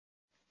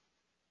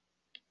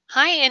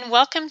Hi, and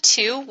welcome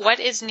to What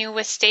is New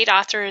with State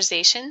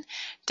Authorization,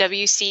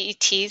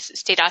 WCET's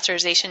State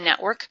Authorization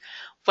Network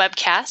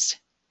webcast.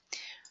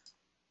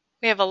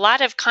 We have a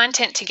lot of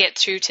content to get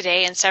through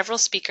today and several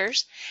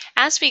speakers.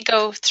 As we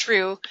go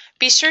through,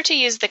 be sure to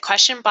use the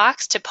question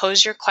box to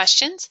pose your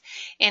questions,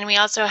 and we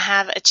also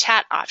have a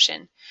chat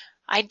option.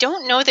 I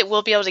don't know that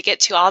we'll be able to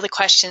get to all the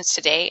questions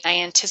today.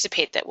 I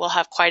anticipate that we'll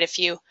have quite a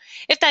few.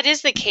 If that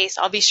is the case,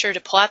 I'll be sure to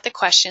pull out the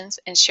questions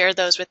and share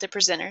those with the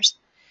presenters.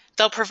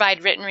 They'll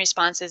provide written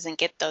responses and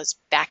get those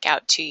back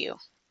out to you.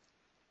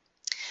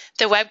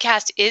 The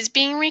webcast is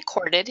being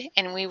recorded,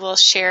 and we will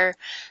share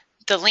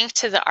the link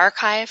to the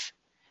archive,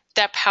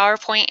 that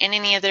PowerPoint, and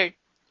any other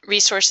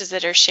resources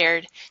that are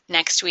shared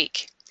next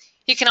week.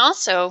 You can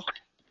also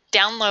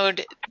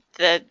download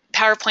the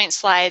PowerPoint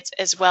slides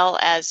as well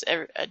as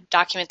a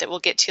document that we'll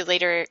get to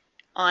later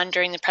on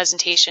during the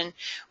presentation,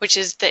 which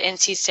is the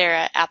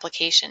SARA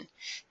application.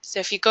 So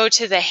if you go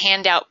to the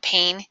handout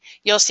pane,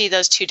 you'll see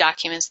those two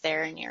documents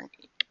there, and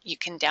you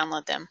can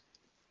download them.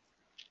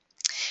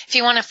 If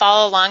you want to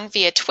follow along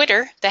via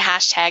Twitter, the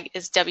hashtag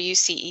is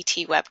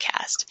WCET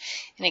Webcast.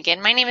 And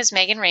again, my name is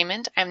Megan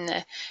Raymond. I'm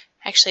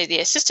actually the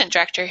Assistant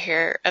Director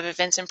here of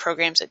Events and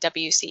Programs at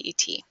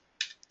WCET.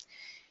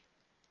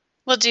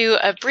 We'll do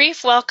a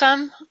brief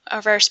welcome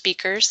of our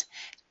speakers.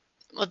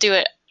 We'll do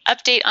an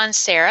update on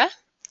SARA,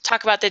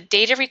 talk about the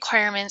data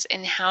requirements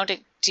and how to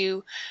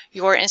do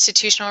your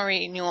institutional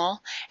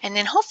renewal, and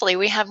then hopefully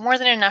we have more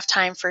than enough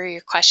time for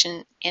your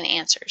question and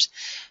answers.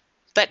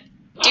 But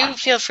do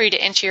feel free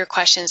to enter your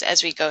questions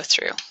as we go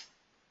through.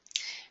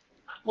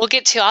 We'll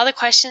get to all the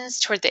questions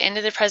toward the end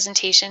of the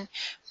presentation,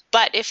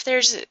 but if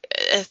there's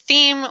a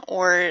theme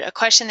or a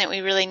question that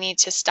we really need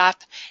to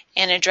stop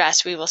and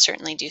address, we will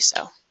certainly do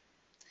so.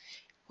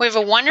 We have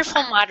a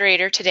wonderful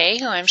moderator today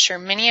who I'm sure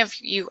many of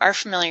you are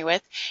familiar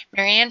with,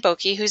 Marianne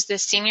Boki, who's the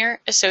Senior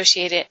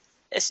Associate at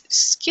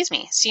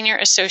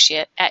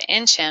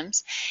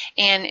NCHIMS,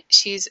 and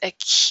she's a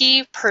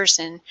key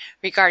person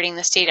regarding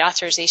the State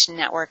Authorization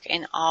Network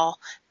and all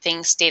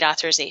things state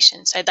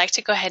authorization. So I'd like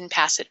to go ahead and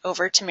pass it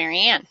over to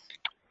Marianne.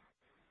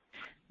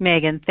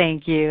 Megan,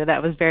 thank you.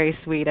 That was very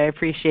sweet. I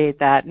appreciate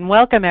that. And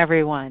welcome,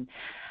 everyone.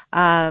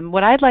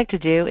 What I'd like to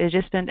do is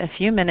just spend a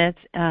few minutes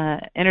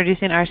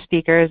introducing our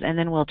speakers, and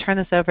then we'll turn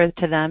this over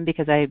to them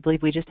because I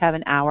believe we just have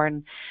an hour.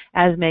 And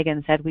as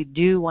Megan said, we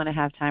do want to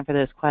have time for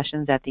those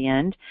questions at the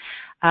end.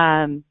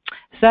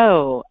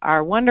 So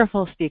our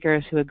wonderful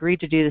speakers who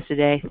agreed to do this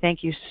today,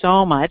 thank you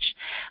so much.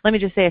 Let me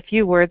just say a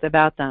few words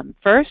about them.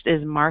 First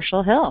is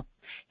Marshall Hill.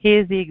 He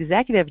is the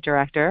Executive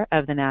Director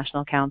of the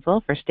National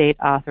Council for State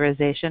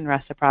Authorization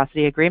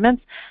Reciprocity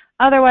Agreements,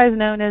 otherwise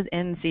known as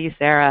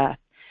NC-SARA.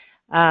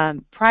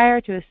 Prior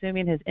to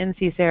assuming his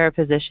NC-SARA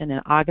position in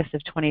August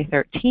of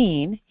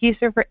 2013, he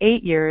served for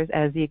 8 years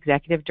as the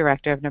Executive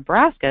Director of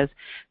Nebraska's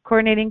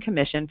Coordinating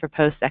Commission for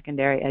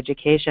Post-Secondary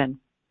Education.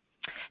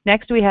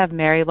 Next, we have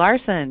Mary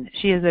Larson.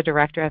 She is the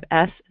Director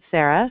of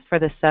SARA for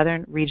the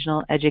Southern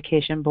Regional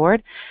Education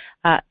Board,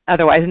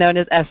 otherwise known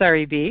as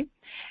SREB.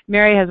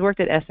 Mary has worked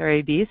at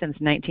SREB since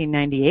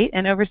 1998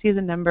 and oversees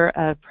a number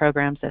of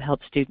programs that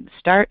help students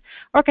start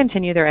or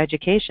continue their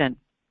education.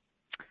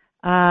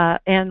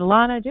 And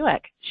Lana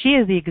Dueck. She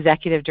is the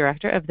Executive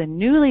Director of the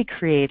newly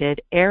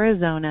created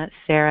Arizona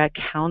SARA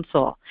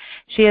Council.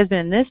 She has been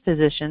in this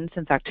position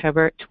since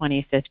October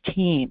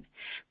 2015.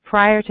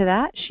 Prior to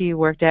that, she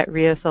worked at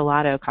Rio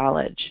Salado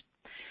College.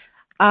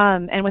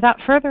 And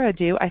without further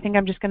ado, I think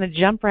I'm just going to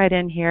jump right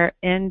in here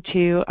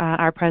into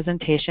our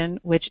presentation,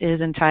 which is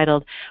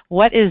entitled,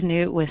 What is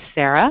New with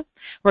SARA?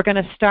 We're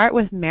going to start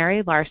with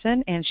Mary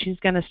Larson, and she's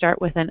going to start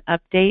with an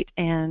update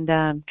and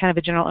kind of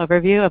a general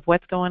overview of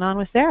what's going on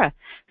with SARA.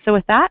 So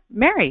with that,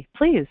 Mary,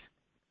 please.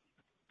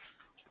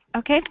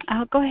 Okay,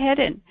 I'll go ahead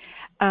and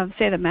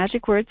say the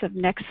magic words of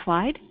next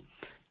slide.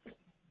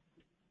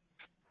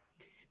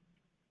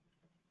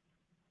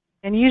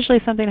 And usually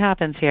something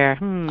happens here.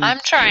 I'm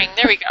trying.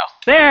 There we go.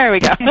 There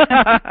we go.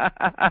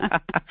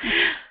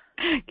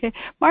 Okay,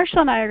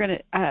 Marshall and I are going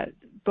to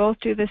both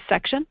do this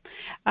section,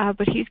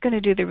 but he's going to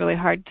do the really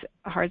hard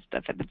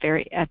stuff at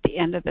the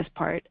end of this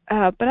part.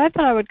 But I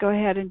thought I would go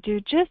ahead and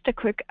do just a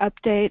quick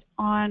update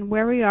on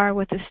where we are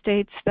with the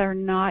states that are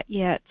not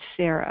yet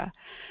SARA.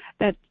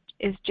 That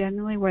is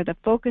generally where the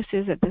focus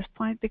is at this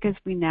point because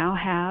we now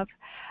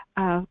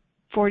have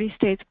 40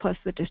 states plus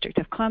the District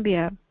of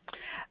Columbia.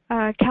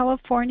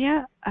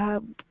 California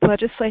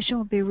legislation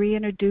will be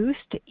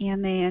reintroduced,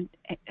 and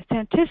it's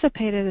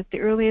anticipated that the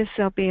earliest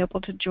they'll be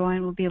able to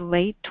join will be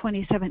late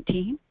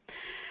 2017.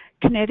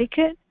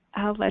 Connecticut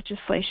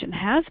legislation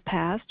has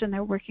passed, and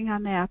they're working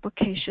on the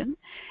application,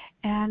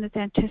 and it's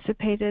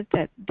anticipated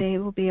that they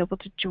will be able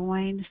to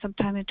join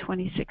sometime in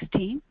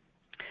 2016.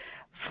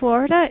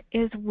 Florida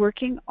is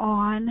working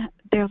on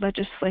their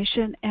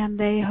legislation, and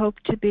they hope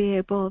to be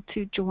able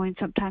to join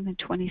sometime in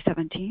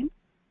 2017.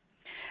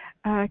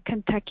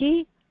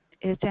 Kentucky,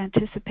 it's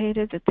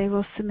anticipated that they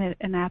will submit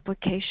an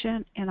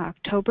application in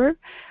October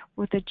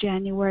with a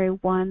January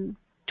 1,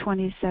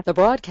 2017. The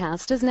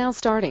broadcast is now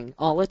starting.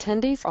 All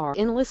attendees are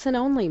in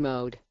listen-only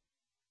mode.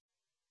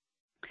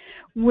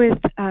 with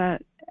an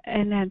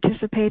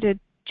anticipated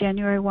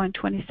January 1,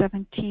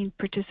 2017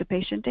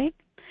 participation date.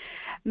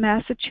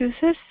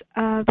 Massachusetts,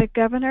 the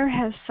governor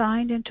has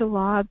signed into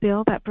law a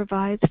bill that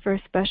provides for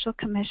a special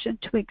commission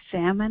to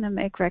examine and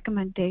make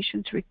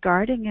recommendations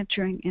regarding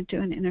entering into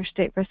an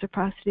interstate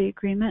reciprocity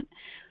agreement,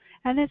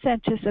 and it's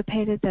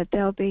anticipated that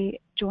they'll be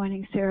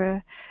joining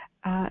SARA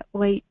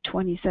late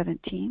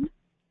 2017.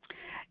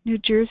 New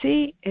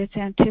Jersey, it's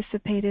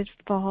anticipated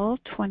fall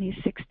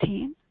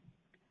 2016.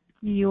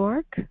 New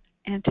York,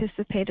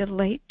 anticipated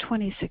late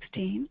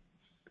 2016.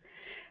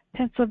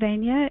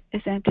 Pennsylvania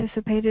is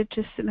anticipated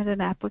to submit an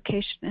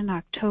application in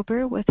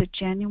October with a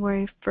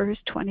January 1st,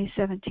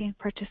 2017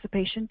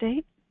 participation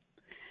date.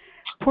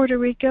 Puerto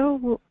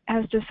Rico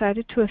has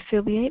decided to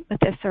affiliate with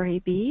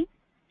SREB.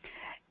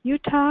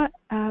 Utah,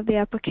 the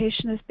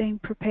application is being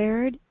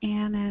prepared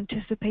and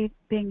anticipate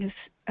being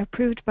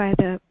approved by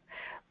the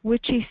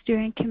WCET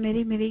Steering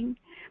Committee meeting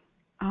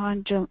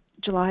on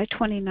July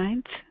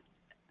 29th.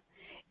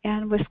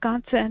 And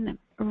Wisconsin,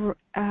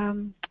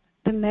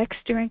 the MEC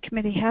Steering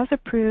Committee has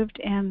approved,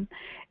 and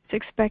it's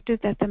expected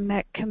that the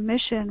MEC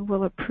Commission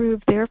will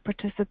approve their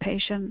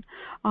participation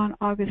on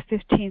August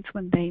 15th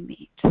when they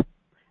meet.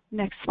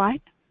 Next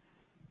slide.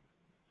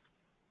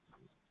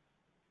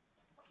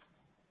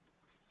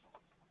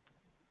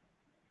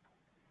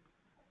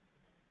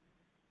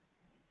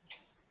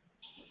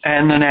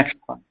 And the next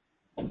one.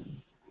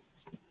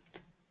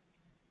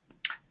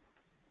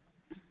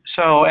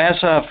 So as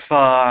of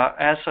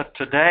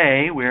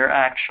today, we're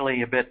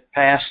actually a bit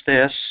past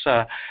this.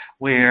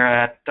 We're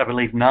at, I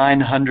believe,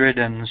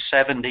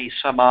 970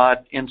 some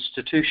odd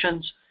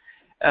institutions,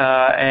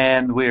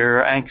 and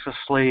we're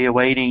anxiously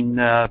awaiting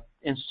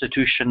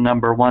institution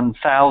number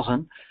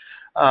 1,000,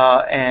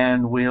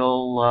 and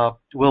we'll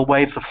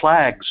wave the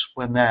flags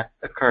when that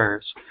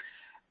occurs.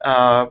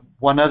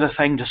 One other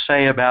thing to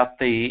say about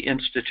the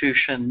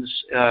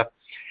institutions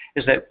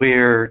is that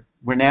we're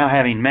now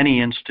having many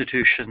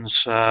institutions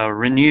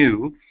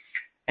renew,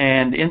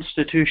 and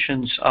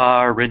institutions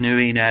are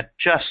renewing at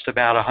just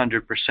about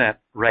 100%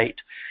 rate.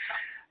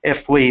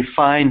 If we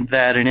find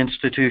that an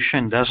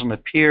institution doesn't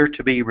appear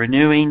to be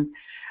renewing,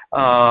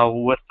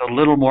 with a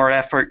little more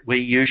effort, we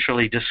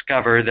usually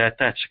discover that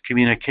that's a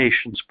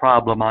communications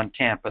problem on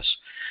campus.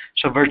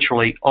 So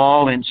virtually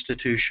all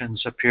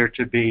institutions appear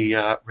to be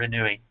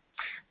renewing.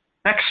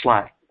 Next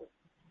slide.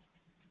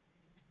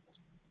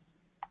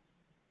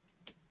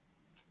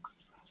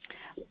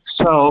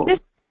 So,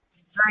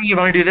 you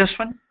want to do this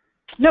one?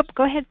 Nope,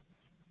 go ahead.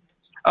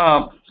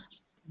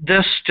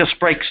 This just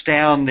breaks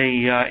down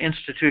the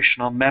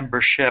institutional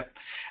membership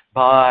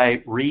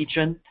by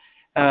region.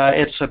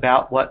 It's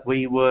about what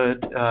we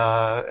would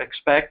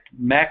expect.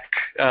 MEC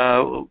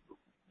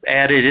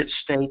added its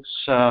states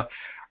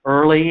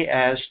early,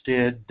 as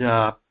did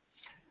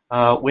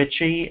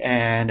WCET,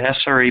 and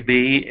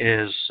SREB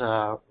is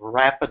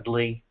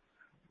rapidly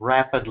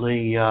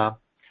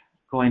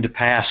going to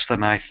pass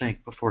them, I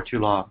think, before too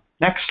long.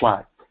 Next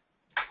slide.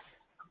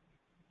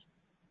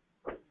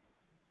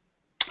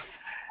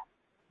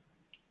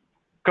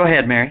 Go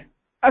ahead, Mary.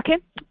 Okay.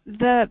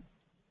 The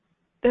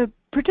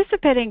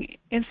participating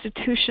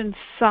institution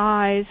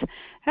size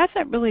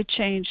hasn't really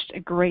changed a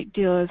great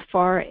deal as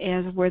far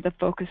as where the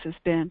focus has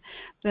been.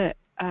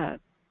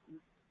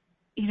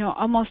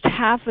 Almost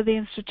half of the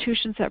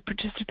institutions that are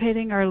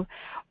participating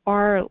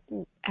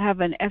have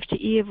an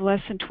FTE of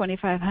less than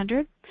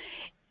 2,500.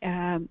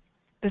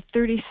 The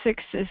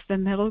 36 is the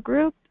middle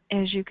group.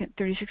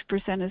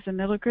 36% is the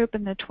middle group,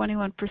 and the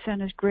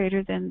 21% is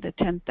greater than the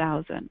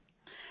 10,000.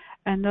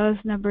 And those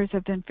numbers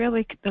have been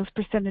those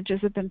percentages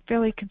have been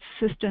fairly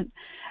consistent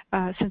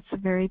since the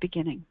very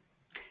beginning.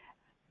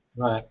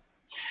 Right.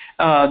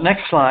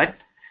 Next slide.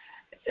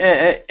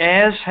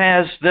 As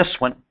has this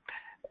one,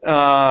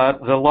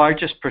 the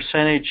largest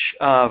percentage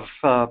of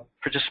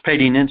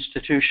participating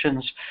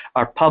institutions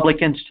are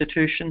public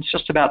institutions,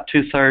 just about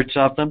 2/3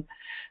 of them.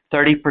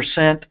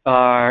 30%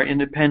 are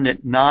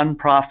independent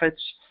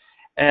nonprofits,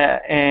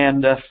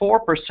 and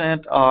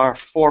 4% are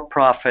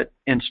for-profit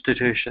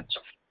institutions.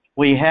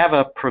 We have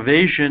a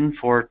provision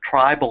for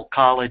tribal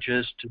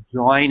colleges to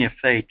join if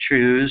they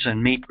choose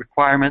and meet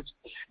requirements,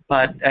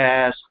 but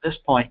at this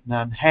point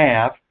none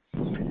have.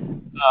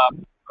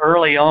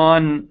 Early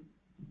on,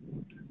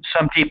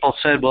 some people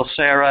said, well,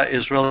 SARA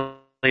is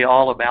really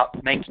all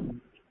about making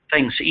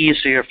things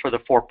easier for the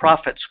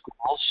for-profit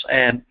schools,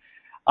 and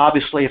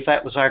obviously if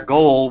that was our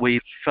goal,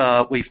 we've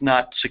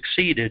not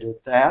succeeded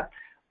at that.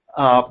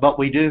 But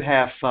we do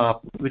have a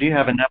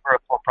number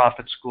of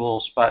for-profit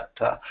schools, but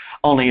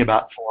only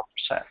about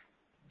 4%.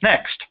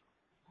 Next.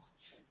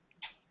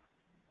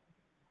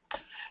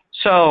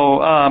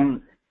 So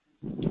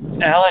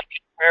Alex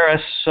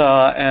Harris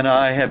and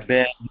I have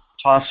been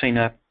tossing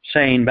a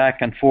saying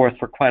back and forth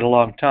for quite a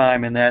long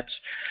time, and that's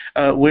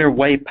we're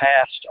way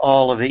past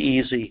all of the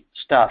easy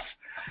stuff.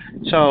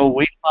 So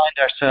we find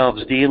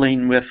ourselves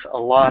dealing with a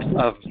lot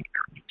of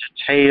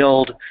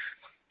detailed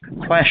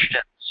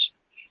questions.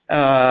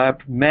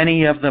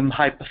 Many of them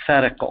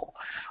hypothetical.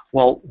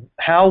 Well,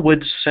 how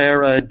would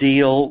SARA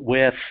deal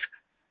with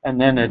and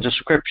then a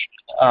description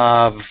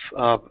of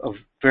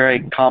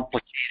very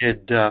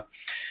complicated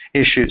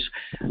issues.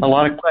 A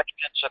lot of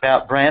questions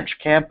about branch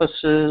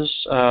campuses,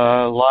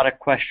 a lot of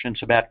questions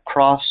about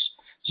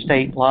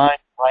cross-state line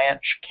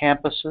branch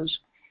campuses.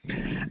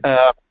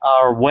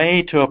 Our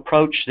way to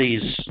approach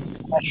these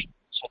questions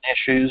and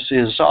issues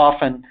is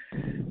often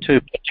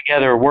to put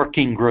together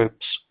working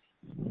groups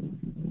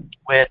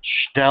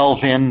which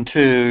delve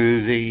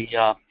into the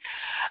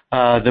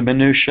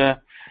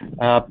minutia,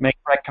 make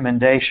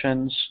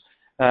recommendations.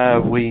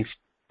 We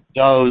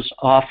those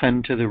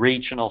often to the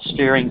regional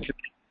steering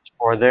committees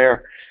for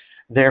their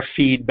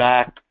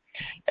feedback,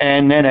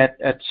 and then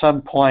at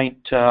some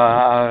point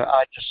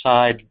I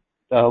decide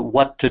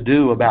what to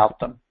do about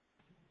them.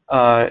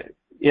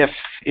 If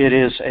it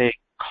is a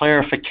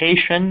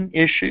clarification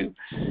issue,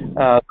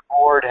 the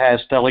board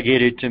has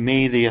delegated to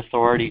me the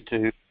authority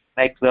to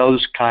make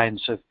those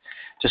kinds of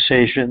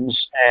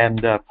decisions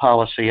and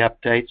policy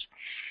updates.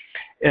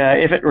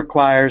 If it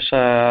requires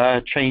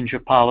a change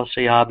of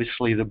policy,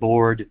 obviously the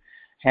board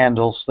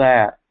handles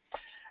that.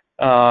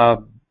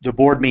 The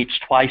board meets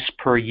twice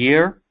per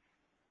year,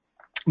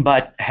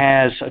 but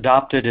has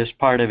adopted as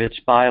part of its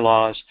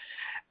bylaws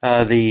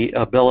the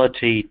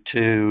ability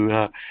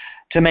to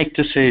make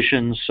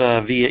decisions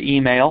via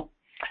email.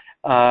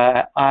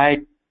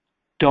 I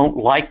don't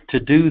like to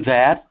do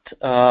that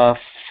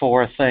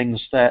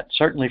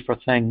certainly for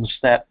things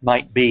that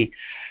might be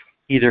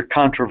either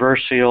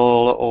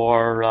controversial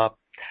or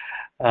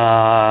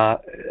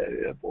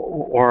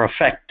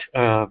affect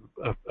a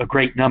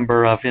great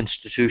number of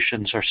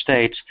institutions or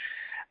states.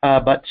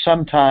 But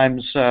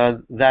sometimes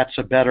that's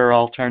a better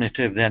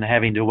alternative than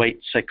having to wait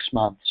 6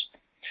 months.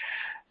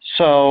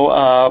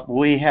 So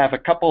we have a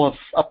couple of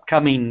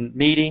upcoming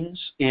meetings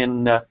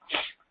in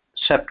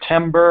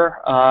September.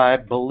 I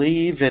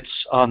believe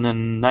it's on the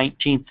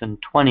 19th and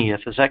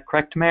 20th. Is that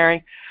correct,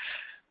 Mary?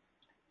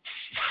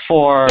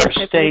 For yes,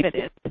 I state, believe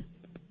it is.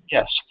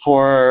 yes.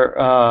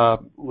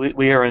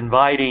 We are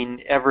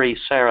inviting every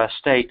SARA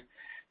state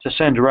to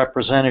send a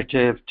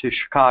representative to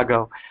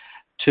Chicago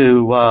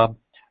to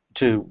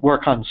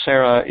work on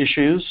SARA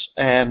issues,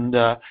 and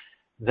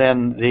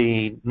then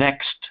the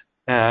next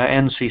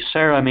NC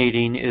SARA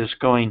meeting is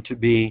going to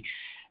be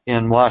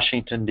in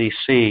Washington,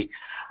 D.C.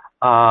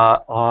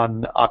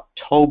 On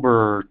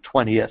October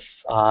 20th,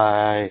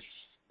 I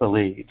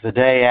believe, the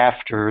day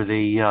after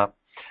the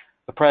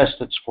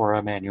President's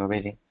Forum annual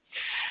meeting.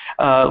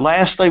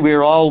 Lastly,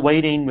 we're all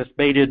waiting with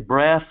bated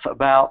breath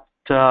about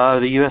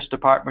the U.S.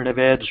 Department of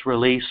Ed's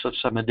release of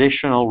some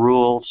additional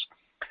rules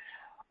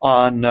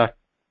on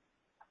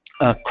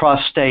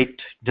cross-state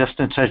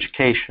distance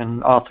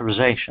education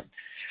authorization.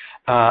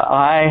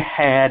 I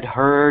had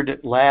heard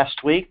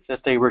last week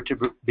that they were to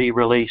be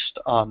released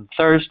on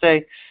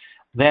Thursday,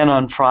 then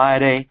on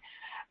Friday.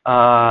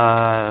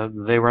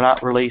 They were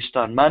not released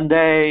on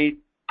Monday.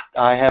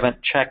 I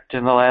haven't checked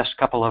in the last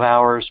couple of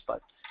hours,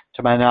 but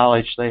to my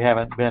knowledge, they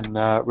haven't been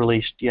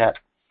released yet.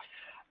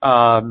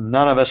 None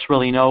of us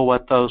really know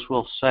what those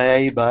will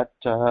say, but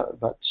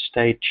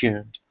stay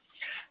tuned.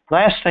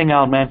 Last thing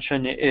I'll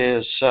mention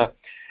is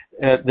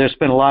there's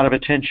been a lot of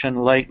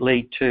attention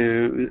lately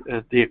to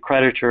the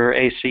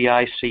accreditor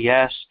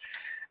ACICS.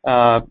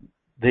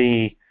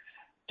 The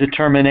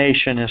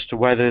determination as to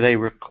whether they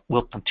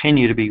will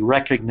continue to be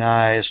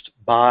recognized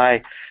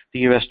by the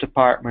U.S.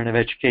 Department of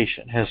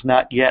Education has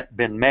not yet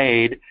been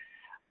made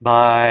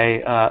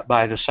by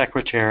the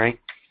Secretary.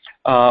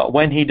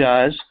 When he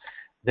does,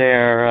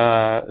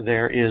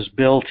 there is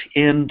built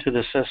into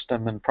the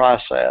system and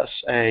process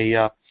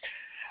a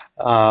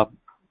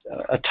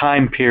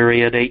time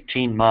period,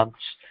 18 months,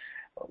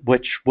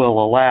 which will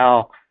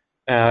allow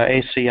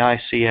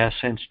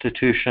ACICS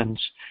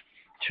institutions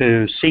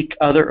to seek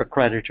other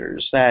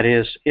accreditors. That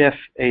is, if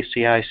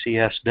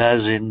ACICS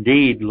does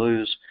indeed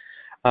lose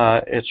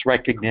its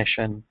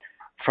recognition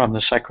from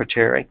the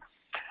Secretary.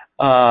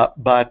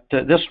 But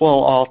this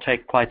will all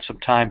take quite some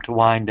time to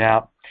wind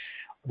out.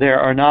 There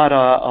are not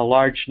a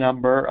large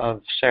number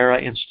of SARA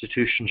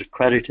institutions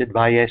accredited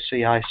by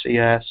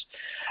ACICS.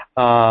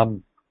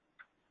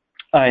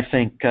 I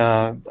think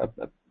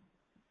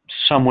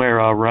somewhere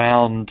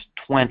around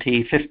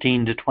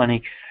 15 to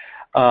 20,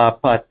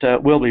 but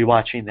we'll be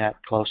watching that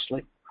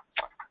closely.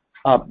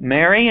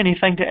 Mary,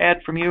 anything to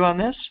add from you on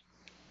this?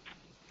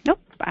 Nope,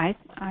 I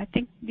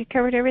think you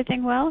covered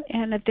everything well,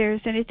 and if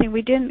there's anything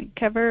we didn't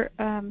cover,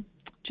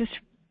 just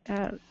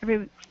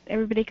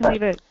everybody can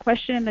leave a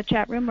question in the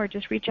chat room or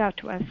just reach out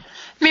to us.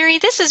 Mary,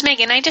 this is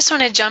Megan. I just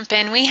want to jump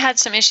in. We had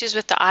some issues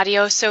with the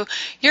audio, so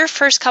your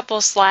first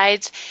couple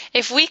slides,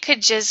 if we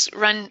could just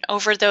run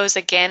over those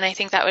again, I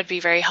think that would be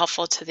very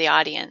helpful to the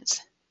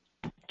audience.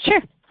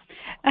 Sure.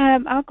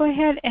 I'll go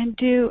ahead and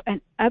do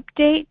an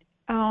update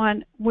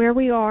on where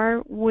we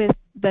are with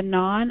the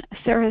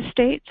non-SARA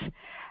states,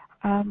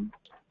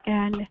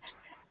 and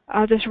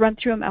I'll just run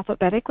through them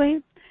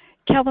alphabetically.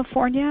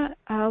 California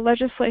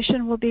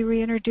legislation will be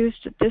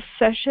reintroduced at this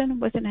session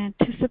with an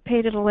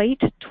anticipated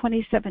late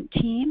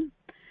 2017.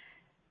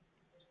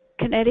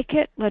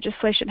 Connecticut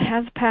legislation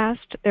has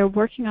passed. They're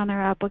working on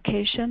their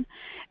application,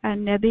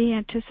 and NEBI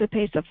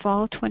anticipates a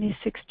fall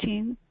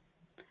 2016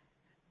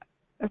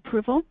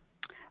 approval.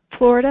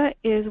 Florida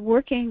is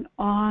working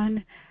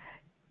on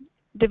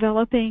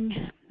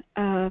developing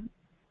a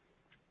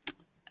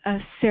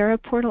SARA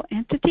portal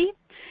entity.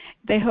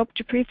 They hope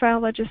to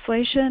pre-file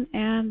legislation,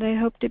 and they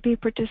hope to be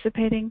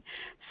participating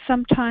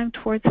sometime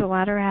towards the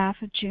latter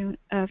half of June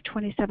of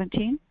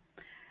 2017.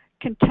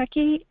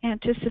 Kentucky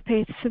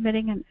anticipates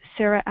submitting a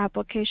SARA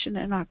application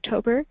in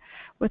October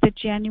with a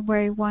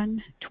January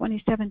 1,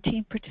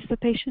 2017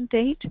 participation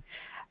date.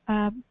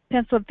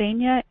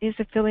 Pennsylvania is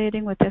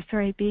affiliating with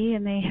SRAB,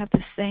 and they have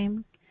the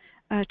same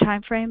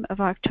time frame of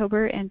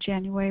October and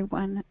January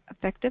 1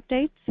 effective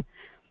dates.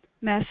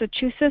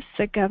 Massachusetts,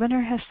 the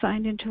governor has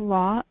signed into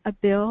law a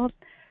bill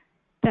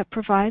that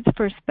provides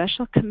for a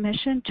special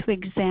commission to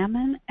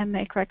examine and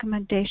make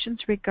recommendations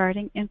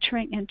regarding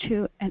entering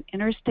into an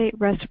interstate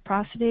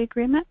reciprocity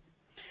agreement.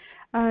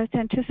 It's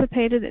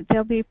anticipated that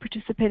they'll be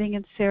participating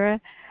in SARA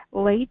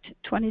late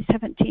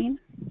 2017.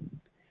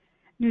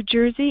 New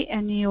Jersey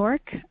and New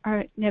York,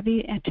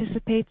 NEBI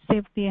anticipates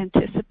they'll be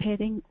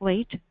anticipating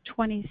late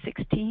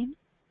 2016.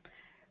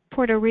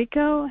 Puerto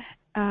Rico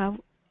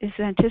is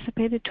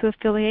anticipated to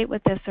affiliate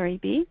with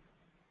SRAB.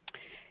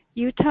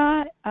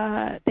 Utah,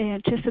 they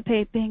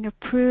anticipate being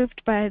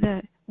approved by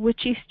the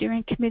WCET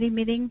Steering Committee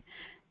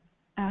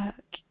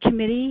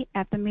committee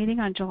at the meeting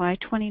on July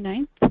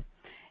 29th.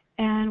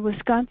 And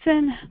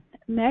Wisconsin,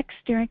 next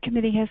steering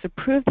committee has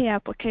approved the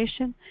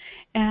application,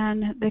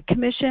 and the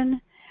commission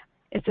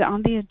is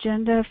on the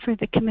agenda for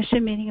the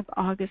commission meeting of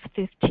August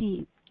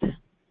 15th.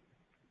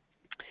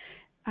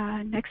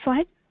 Next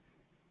slide.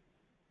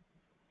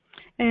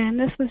 And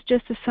this was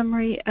just a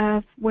summary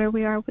of where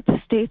we are with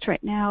the states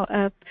right now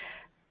of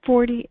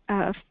 40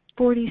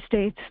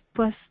 states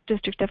plus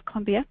District of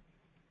Columbia.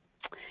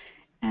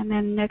 And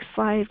then next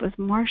slide was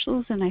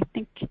Marshall's, and I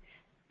think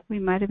we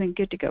might have been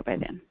good to go by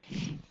then.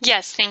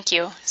 Yes, thank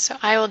you. So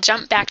I will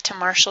jump back to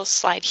Marshall's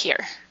slide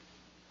here.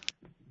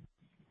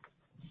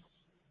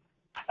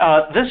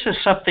 This is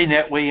something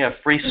that we have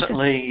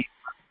recently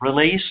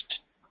released.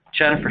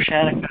 Jennifer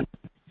Shannon put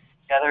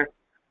together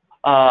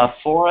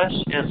for us.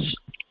 It's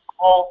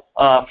all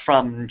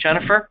from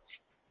Jennifer.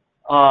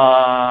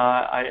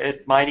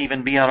 It might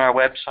even be on our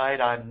website.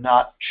 I'm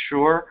not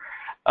sure.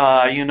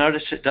 You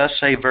notice it does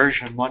say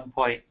version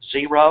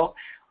 1.0.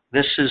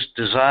 This is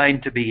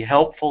designed to be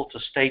helpful to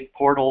state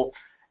portal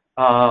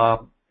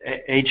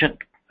agent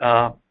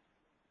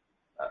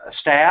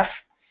staff.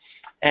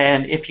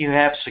 And if you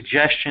have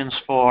suggestions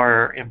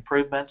for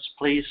improvements,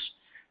 please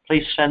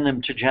send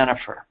them to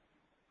Jennifer.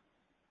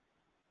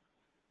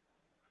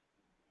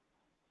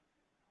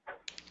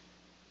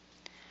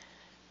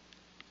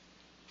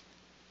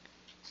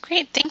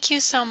 Great, thank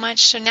you so much.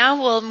 So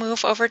now we'll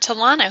move over to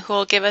Lana, who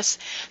will give us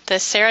the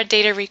SARA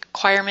data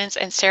requirements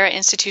and SARA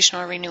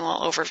institutional renewal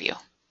overview.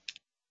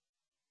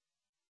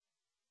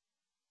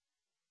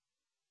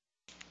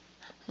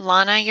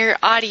 Lana, your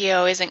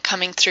audio isn't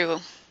coming through.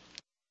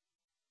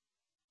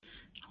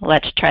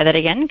 Let's try that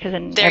again, because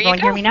everyone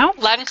hear me now?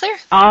 Loud and clear.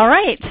 All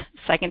right.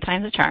 Second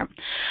time's a charm.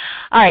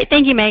 All right.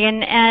 Thank you,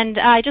 Megan. And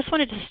I just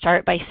wanted to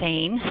start by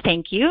saying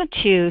thank you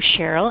to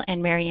Cheryl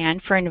and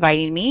Marianne for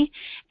inviting me,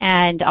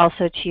 and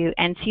also to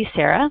NC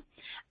SARA.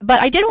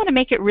 But I did want to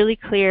make it really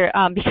clear,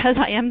 because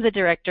I am the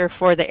director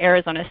for the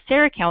Arizona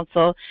SARA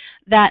Council,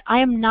 that I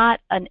am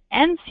not an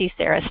NC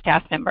SARA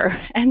staff member.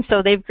 And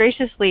so they've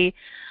graciously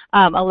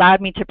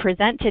allowed me to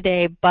present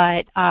today,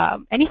 but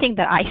anything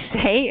that I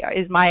say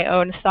is my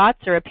own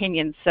thoughts or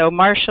opinions. So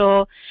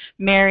Marshall,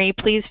 Mary,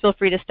 please feel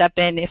free to step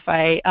in if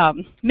I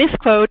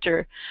misquote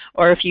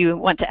or if you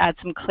want to add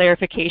some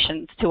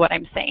clarifications to what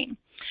I'm saying.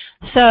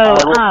 So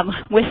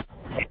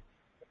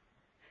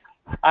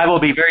I will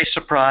be very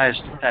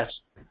surprised if that's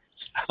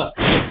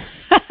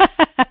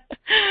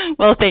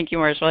Well, thank you,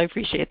 Marshall. I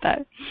appreciate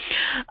that.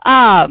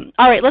 All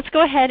right, let's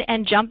go ahead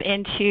and jump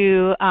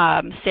into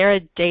SARA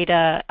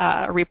data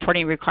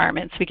reporting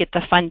requirements. We get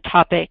the fun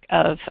topic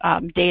of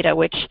data,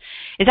 which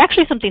is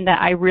actually something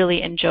that I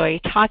really enjoy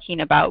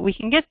talking about. We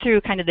can get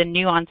through kind of the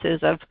nuances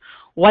of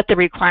what the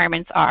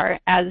requirements are.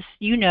 As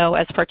you know,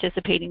 as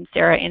participating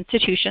SARA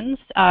institutions,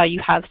 you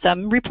have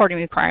some reporting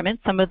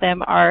requirements. Some of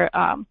them are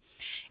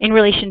in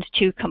relation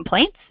to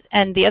complaints,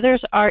 and the others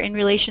are in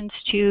relation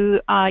to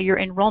your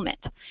enrollment.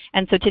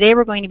 And so today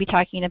we're going to be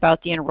talking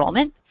about the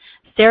enrollment.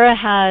 SARA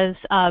has,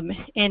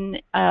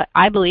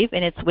 I believe,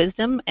 in its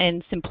wisdom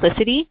and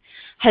simplicity,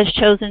 has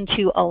chosen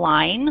to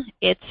align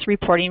its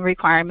reporting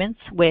requirements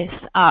with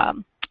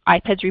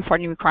IPED's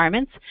reporting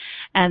requirements,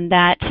 and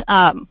that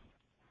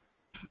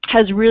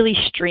has really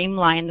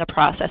streamlined the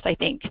process, I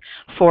think,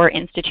 for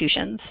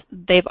institutions.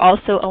 They've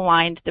also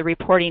aligned the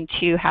reporting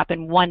to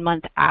happen 1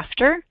 month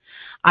after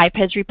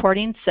IPED's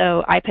reporting.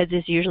 So IPED's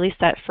is usually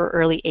set for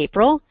early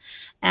April,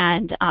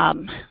 And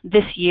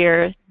this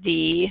year,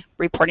 the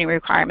reporting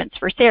requirements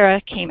for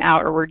SARA came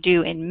out or were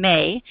due in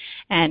May,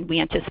 and we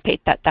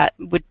anticipate that that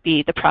would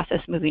be the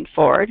process moving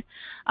forward,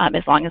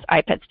 as long as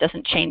IPEDS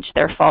doesn't change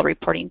their fall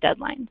reporting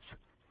deadlines.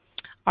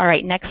 All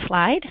right, next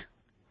slide.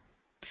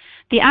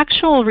 The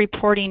actual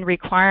reporting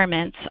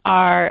requirements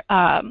are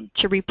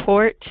to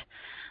report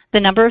the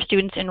number of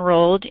students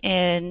enrolled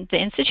in the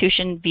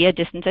institution via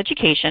distance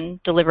education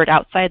delivered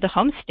outside the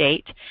home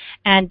state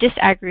and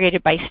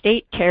disaggregated by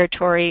state,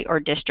 territory, or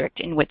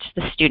district in which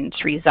the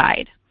students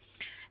reside.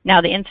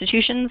 Now, the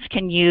institutions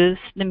can use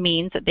the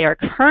means that they are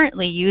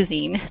currently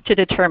using to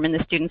determine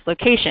the student's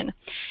location.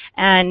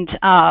 And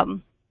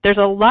there's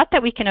a lot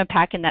that we can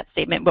unpack in that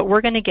statement, but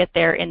we're going to get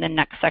there in the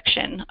next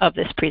section of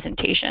this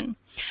presentation.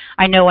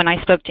 I know when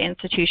I spoke to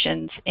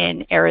institutions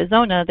in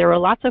Arizona, there were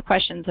lots of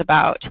questions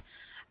about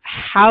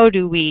how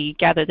do we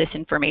gather this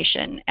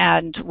information?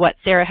 And what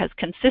SARA has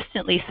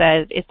consistently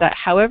said is that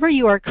however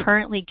you are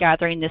currently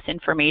gathering this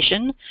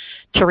information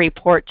to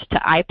report to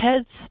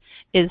IPEDS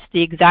is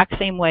the exact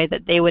same way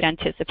that they would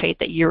anticipate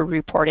that you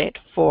report it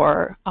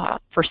for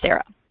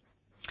SARA.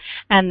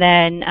 And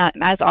then,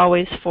 as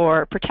always,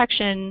 for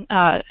protection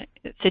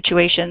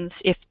situations,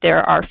 if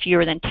there are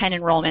fewer than 10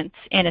 enrollments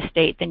in a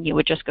state, then you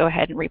would just go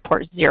ahead and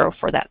report 0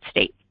 for that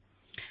state.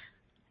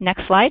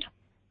 Next slide.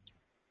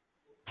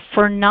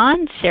 For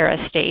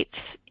non-SARA states,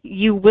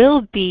 you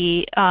will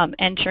be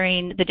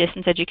entering the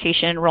distance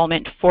education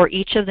enrollment for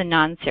each of the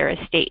non-SARA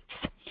states.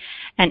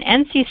 And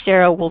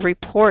NC-SARA will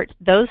report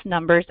those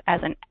numbers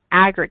as an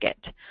aggregate.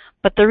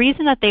 But the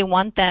reason that they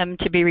want them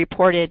to be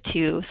reported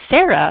to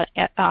SARA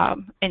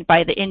and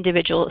by the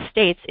individual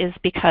states is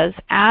because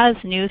as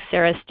new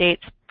SARA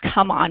states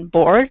come on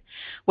board,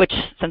 which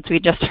since we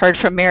just heard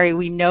from Mary,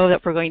 we know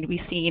that we're going to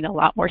be seeing a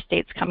lot more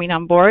states coming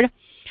on board,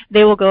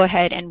 they will go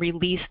ahead and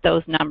release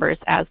those numbers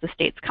as the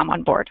states come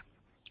on board.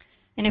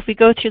 And if we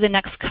go through the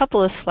next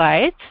couple of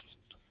slides,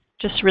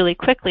 just really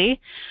quickly,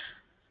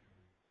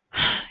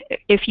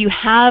 if you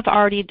have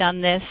already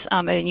done this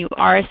and you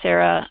are a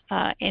SARA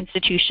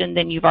institution,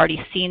 then you've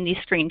already seen these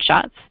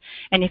screenshots.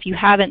 And if you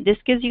haven't, this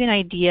gives you an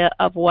idea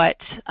of what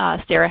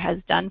SARA has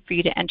done for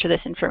you to enter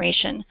this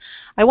information.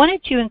 I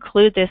wanted to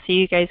include this so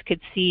you guys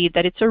could see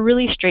that it's a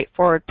really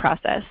straightforward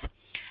process.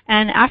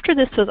 And after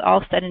this was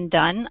all said and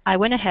done, I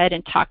went ahead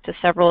and talked to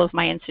several of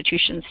my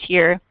institutions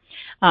here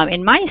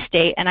in my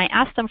state, and I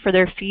asked them for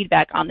their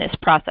feedback on this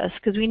process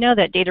because we know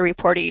that data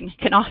reporting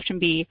can often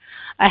be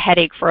a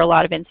headache for a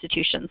lot of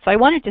institutions. So I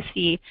wanted to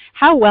see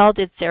how well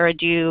did SARA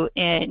do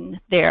in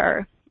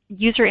their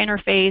user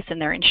interface and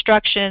their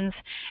instructions,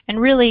 and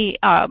really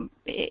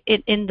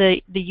in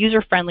the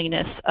user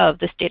friendliness of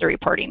this data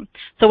reporting.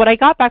 So what I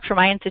got back from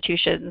my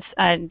institutions,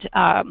 and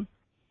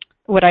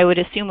what I would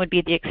assume would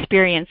be the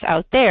experience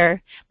out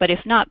there, but if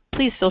not,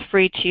 please feel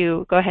free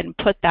to go ahead and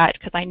put that,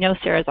 because I know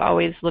Sarah's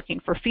always looking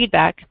for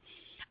feedback,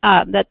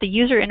 that the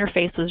user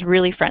interface was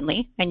really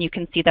friendly, and you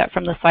can see that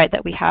from the slide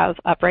that we have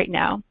up right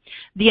now.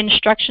 The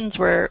instructions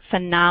were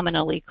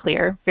phenomenally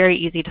clear, very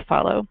easy to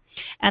follow,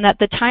 and that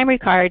the time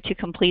required to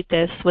complete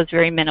this was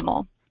very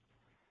minimal.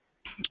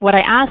 What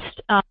I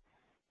asked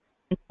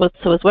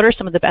what are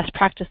some of the best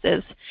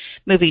practices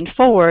moving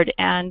forward,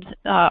 and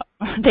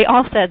they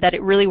all said that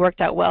it really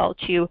worked out well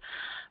to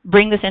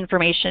bring this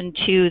information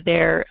to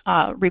their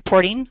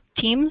reporting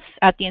teams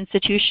at the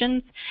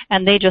institutions,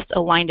 and they just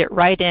aligned it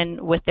right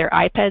in with their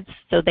IPEDS,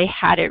 so they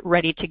had it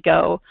ready to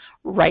go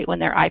right when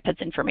their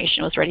IPEDS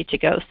information was ready to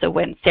go. So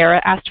when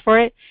Sarah asked for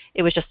it,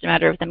 it was just a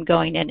matter of them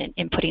going in and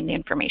inputting the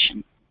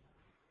information.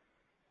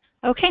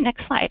 Okay,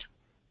 next slide.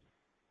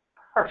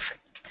 Perfect.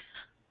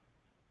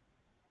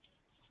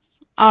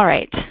 All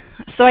right,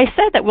 so I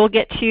said that we'll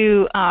get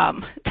to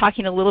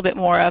talking a little bit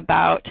more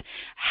about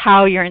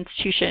how your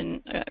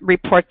institution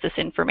reports this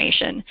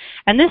information.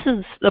 And this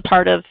is the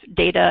part of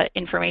data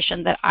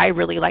information that I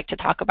really like to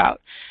talk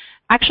about.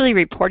 Actually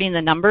reporting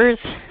the numbers,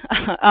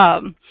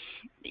 can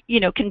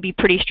be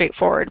pretty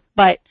straightforward,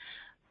 but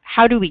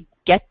how do we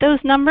get those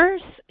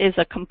numbers is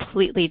a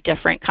completely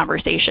different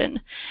conversation.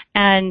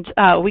 And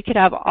we could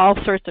have all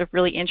sorts of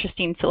really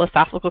interesting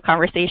philosophical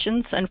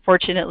conversations.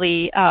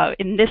 Unfortunately,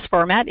 in this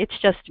format, it's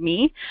just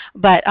me,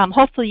 but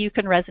hopefully you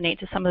can resonate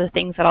to some of the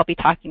things that I'll be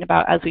talking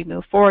about as we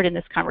move forward in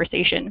this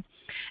conversation.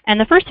 And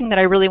the first thing that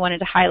I really wanted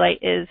to highlight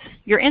is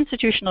your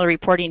institutional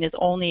reporting is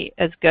only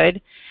as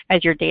good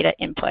as your data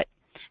input.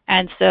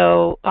 And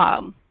so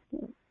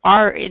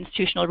our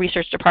institutional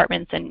research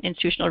departments and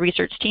institutional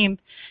research teams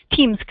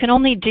can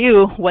only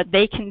do what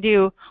they can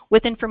do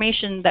with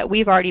information that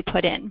we've already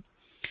put in.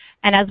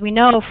 And as we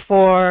know,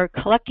 for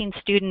collecting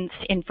students'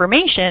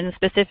 information,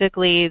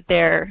 specifically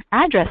their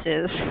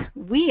addresses,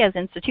 we as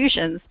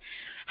institutions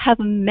have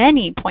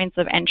many points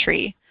of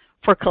entry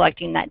for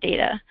collecting that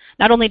data.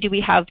 Not only do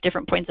we have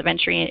different points of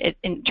entry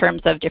in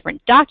terms of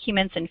different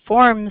documents and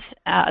forms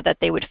that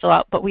they would fill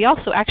out, but we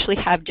also actually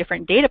have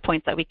different data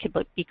points that we could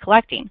be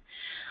collecting.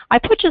 I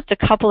put just a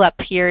couple up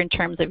here in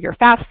terms of your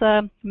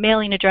FAFSA,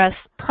 mailing address,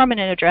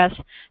 permanent address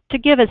to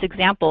give as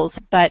examples,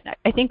 but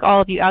I think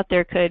all of you out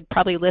there could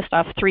probably list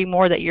off 3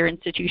 more that your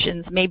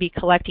institutions may be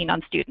collecting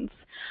on students.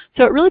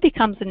 So it really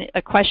becomes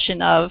a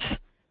question of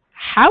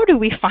how do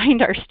we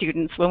find our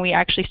students when we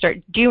actually start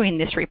doing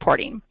this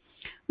reporting?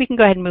 We can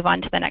go ahead and move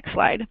on to the next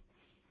slide.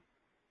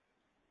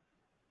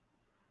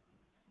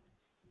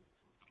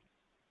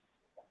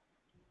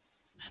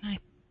 And I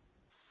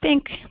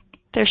think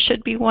there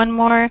should be one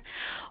more.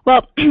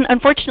 Well,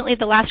 unfortunately,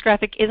 the last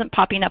graphic isn't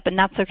popping up, and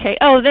that's okay.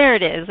 Oh, there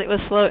it is. It was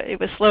slow. It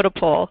was slow to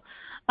pull.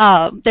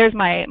 There's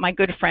my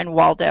good friend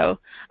Waldo.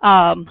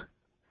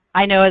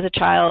 I know as a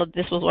child,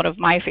 this was one of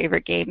my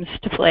favorite games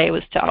to play,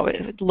 was to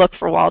always look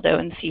for Waldo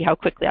and see how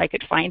quickly I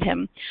could find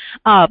him.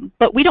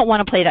 But we don't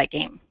want to play that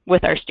game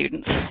with our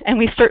students, and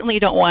we certainly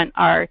don't want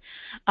our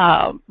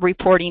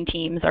reporting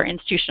teams, our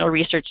institutional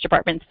research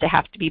departments to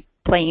have to be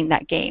playing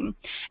that game.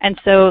 And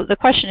so the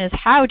question is,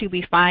 how do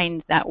we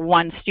find that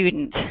one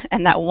student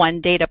and that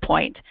one data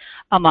point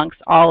amongst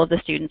all of the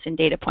students and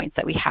data points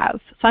that we have?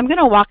 So I'm going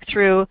to walk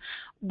through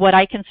what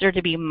I consider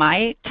to be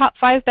my top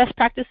 5 best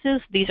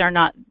practices. These are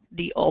not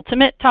the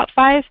ultimate top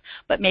 5,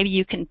 but maybe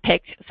you can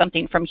pick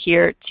something from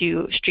here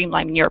to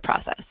streamline your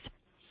process.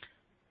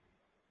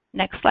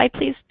 Next slide,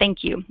 please.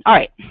 Thank you. All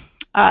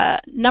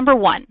right. Number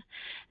 1,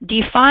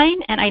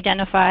 define and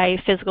identify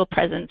physical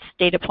presence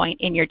data point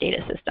in your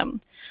data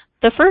system.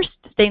 The first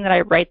thing that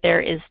I write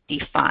there is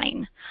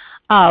define.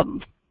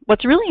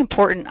 What's really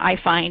important, I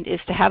find,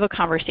 is to have a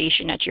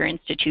conversation at your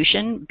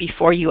institution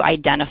before you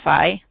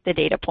identify the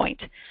data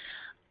point.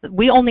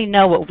 We only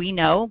know what we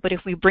know, but if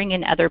we bring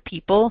in other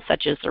people,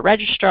 such as the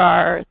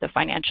registrar, the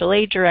financial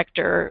aid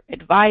director,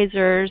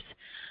 advisors,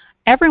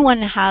 everyone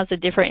has a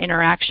different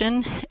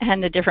interaction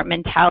and a different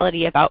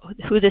mentality about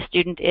who the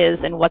student is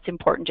and what's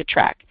important to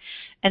track.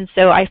 And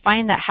so I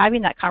find that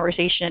having that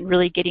conversation and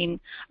really getting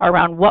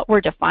around what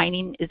we're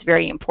defining is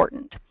very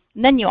important.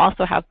 And then you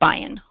also have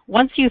buy-in.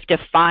 Once you've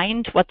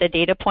defined what the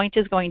data point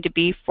is going to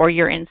be for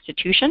your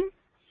institution,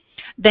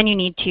 then you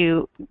need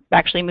to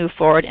actually move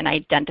forward and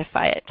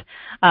identify it.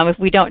 If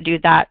we don't do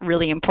that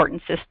really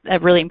important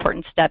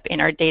step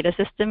in our data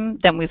system,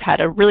 then we've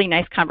had a really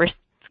nice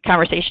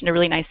conversation, a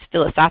really nice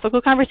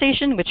philosophical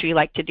conversation, which we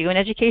like to do in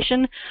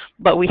education,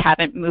 but we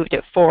haven't moved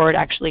it forward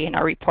actually in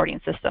our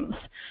reporting systems.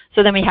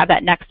 So then we have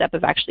that next step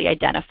of actually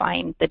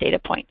identifying the data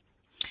point.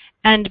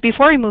 And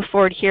before we move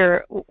forward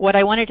here, what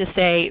I wanted to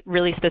say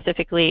really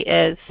specifically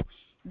is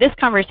this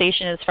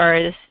conversation as far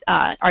as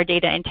our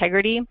data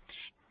integrity,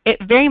 it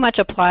very much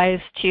applies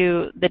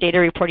to the data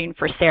reporting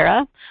for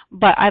SARA,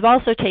 but I've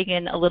also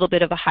taken a little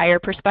bit of a higher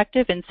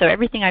perspective, and so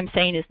everything I'm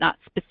saying is not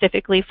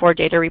specifically for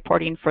data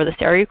reporting for the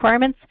SARA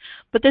requirements,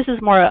 but this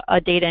is more a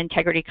data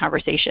integrity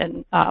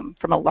conversation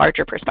from a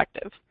larger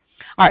perspective.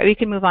 All right, we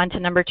can move on to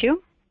number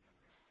 2.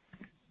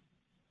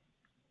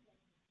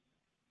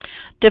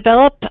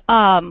 Develop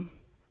a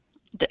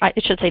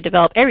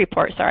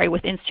report,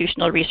 with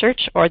institutional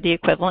research or the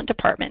equivalent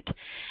department.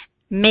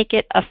 Make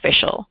it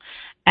official.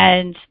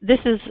 And this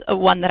is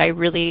one that I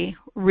really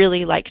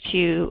like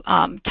to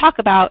talk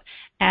about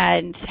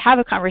and have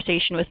a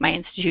conversation with my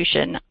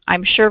institution.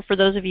 I'm sure for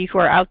those of you who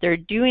are out there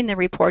doing the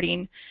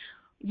reporting,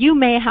 you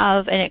may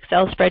have an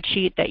Excel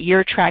spreadsheet that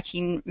you're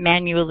tracking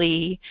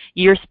manually.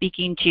 You're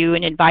speaking to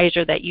an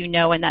advisor that you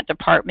know in that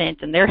department,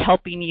 and they're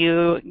helping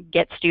you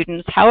get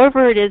students,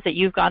 however it is that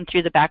you've gone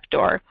through the back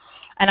door.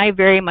 And I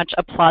very much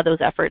applaud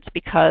those efforts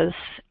because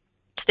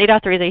state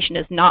authorization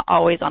is not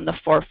always on the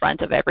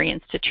forefront of every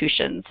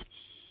institution's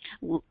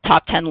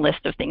top 10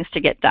 list of things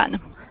to get done.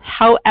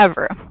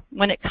 However,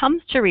 when it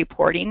comes to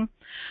reporting,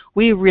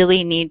 we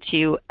really need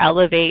to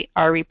elevate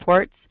our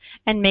reports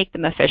and make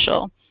them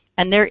official.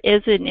 And there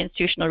is an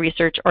institutional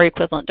research or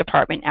equivalent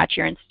department at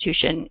your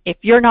institution. If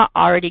you're not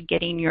already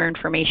getting your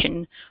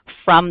information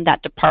from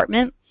that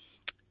department,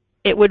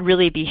 it would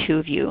really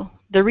behoove you.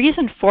 The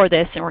reason for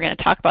this, and we're going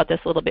to talk about this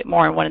a little bit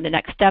more in one of the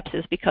next steps,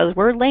 is because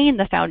we're laying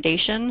the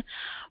foundation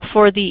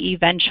for the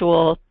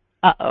eventual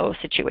uh-oh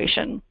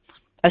situation.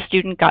 A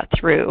student got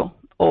through,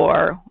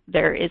 or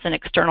there is an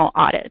external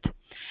audit.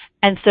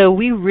 And so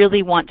we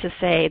really want to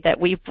say that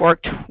we've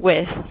worked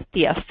with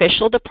the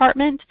official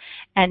department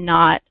and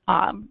not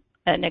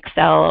an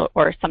Excel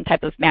or some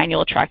type of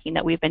manual tracking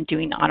that we've been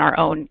doing on our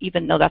own,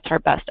 even though that's our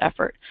best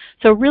effort.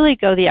 So really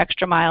go the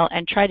extra mile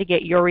and try to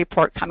get your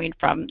report coming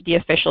from the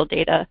official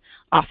data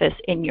office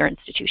in your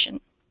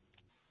institution.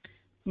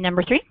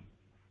 Number 3.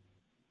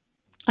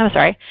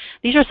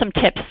 These are some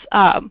tips.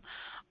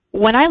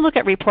 When I look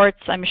at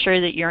reports, I'm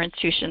sure that your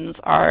institutions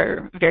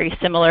are very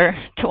similar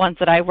to ones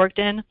that I've worked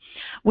in.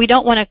 We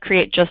don't want to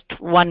create just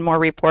one more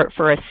report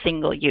for a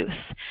single use.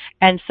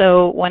 And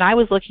so when I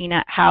was looking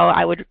at how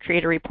I would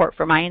create a report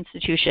for my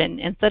institution,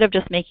 instead of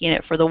just making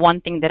it for the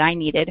one thing that I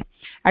needed,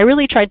 I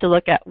really tried to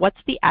look at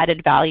what's the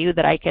added value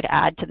that I could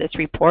add to this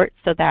report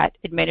so that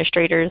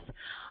administrators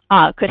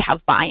could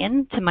have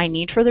buy-in to my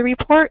need for the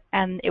report,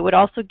 and it would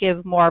also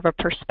give more of a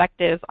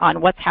perspective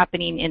on what's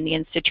happening in the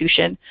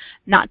institution,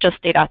 not just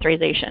state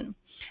authorization.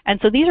 And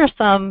so these are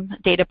some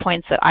data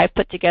points that I've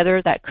put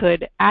together that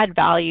could add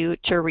value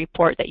to a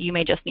report that you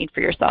may just need for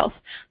yourself.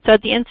 So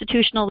at the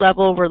institutional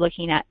level, we're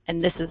looking at,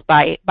 and this is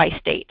by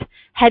state,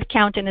 head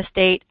count in a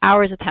state,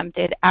 hours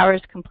attempted,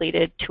 hours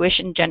completed,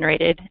 tuition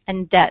generated,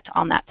 and debt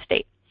on that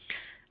state.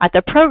 At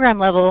the program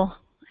level,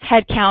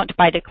 head count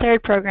by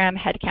declared program,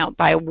 head count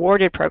by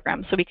awarded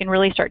program, so we can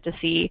really start to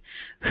see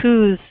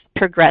who's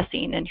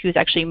progressing and who's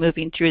actually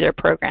moving through their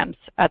programs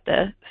at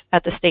the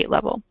state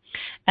level.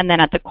 And then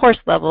at the course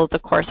level, the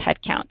course head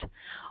count.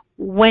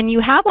 When you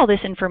have all this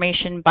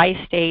information by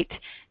state,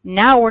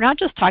 now we're not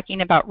just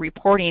talking about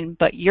reporting,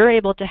 but you're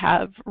able to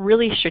have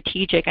really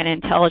strategic and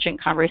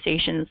intelligent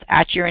conversations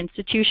at your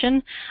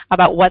institution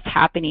about what's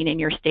happening in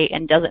your state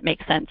and does it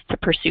make sense to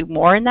pursue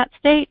more in that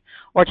state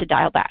or to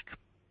dial back.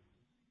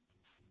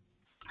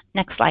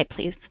 Next slide,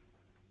 please.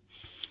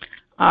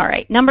 All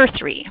right, number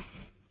 3.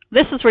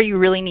 This is where you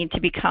really need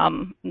to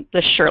become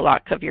the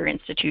Sherlock of your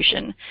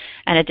institution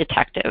and a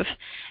detective.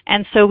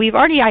 And so we've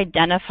already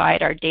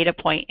identified our data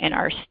point in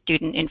our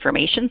student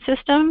information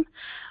system,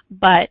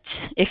 but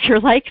if you're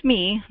like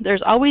me,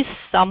 there's always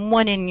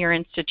someone in your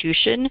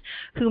institution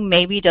who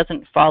maybe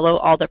doesn't follow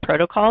all the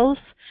protocols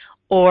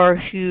or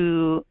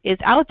who is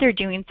out there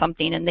doing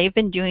something and they've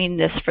been doing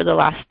this for the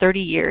last 30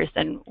 years,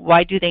 and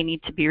why do they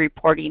need to be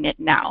reporting it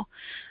now?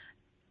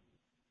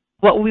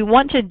 What we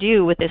want to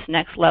do with this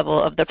next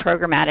level of the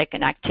programmatic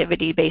and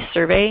activity-based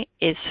survey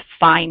is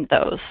find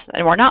those.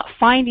 And we're not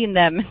finding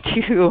them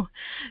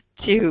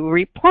to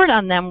report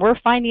on them, we're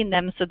finding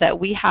them so that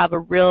we have a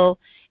real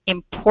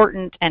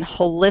important and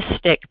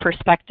holistic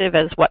perspective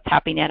as what's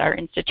happening at our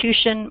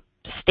institution,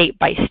 state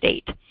by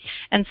state.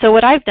 And so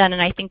what I've done,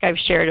 and I think I've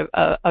shared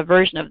a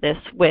version of this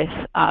with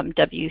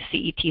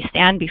WCET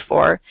Stan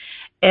before,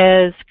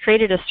 is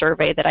created a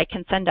survey that I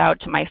can send out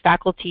to my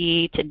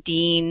faculty, to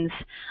deans,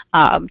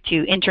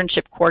 to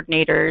internship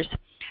coordinators,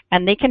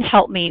 and they can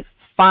help me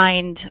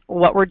find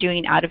what we're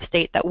doing out of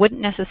state that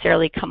wouldn't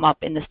necessarily come up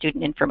in the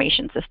student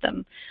information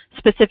system.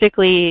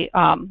 Specifically,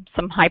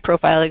 some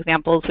high-profile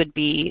examples would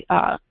be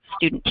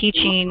student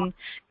teaching,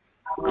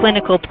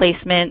 clinical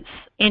placements,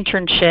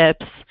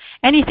 internships,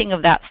 anything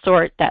of that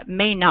sort that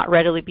may not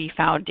readily be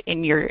found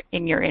in your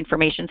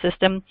information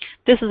system.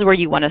 This is where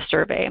you want to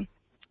survey,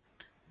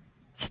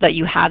 so that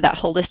you have that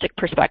holistic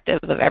perspective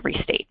of every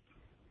state.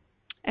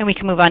 And we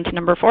can move on to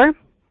number 4.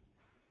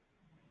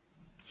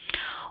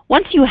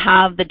 Once you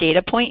have the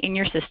data point in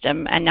your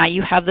system and now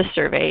you have the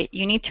survey,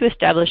 you need to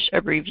establish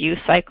a review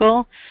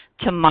cycle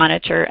to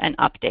monitor and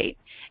update.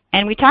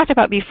 And we talked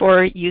about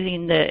before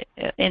using the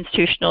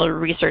institutional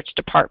research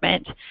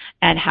department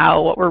and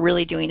how what we're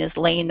really doing is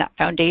laying that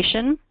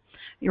foundation.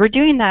 We're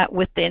doing that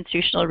with the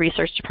institutional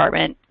research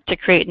department to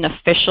create an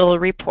official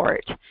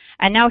report.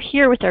 And now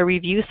here with our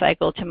review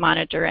cycle to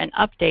monitor and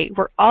update,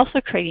 we're also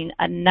creating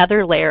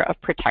another layer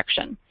of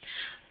protection.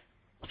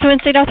 So in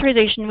state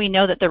authorization, we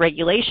know that the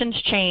regulations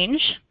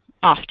change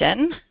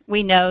often.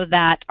 We know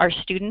that our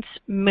students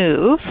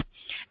move,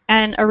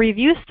 and a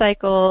review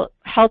cycle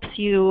helps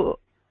you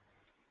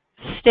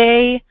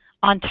stay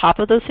on top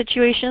of those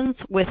situations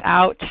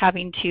without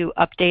having to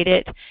update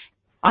it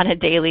on a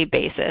daily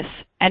basis,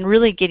 and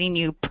really getting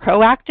you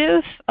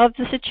proactive of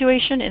the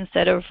situation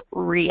instead of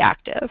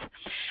reactive.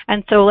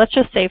 And so let's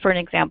just say, for an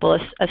example,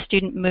 a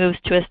student moves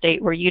to a state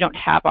where you don't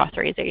have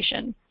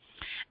authorization.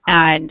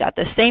 And at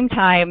the same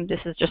time, this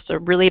is just a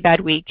really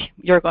bad week,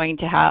 you're going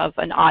to have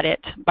an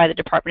audit by the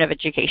Department of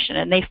Education,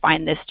 and they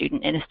find this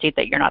student in a state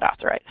that you're not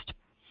authorized.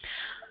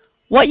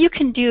 What you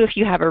can do if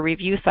you have a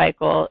review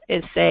cycle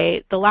is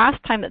say, the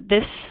last time that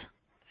this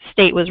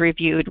state was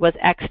reviewed was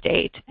X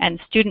date, and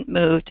student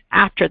moved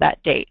after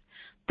that date.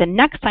 The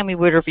next time we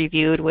would have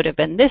reviewed would have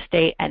been this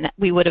date, and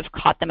we would have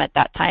caught them at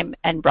that time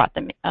and brought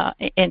them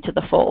into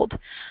the fold.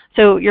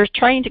 So you're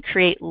trying to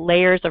create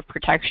layers of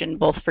protection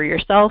both for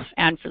yourself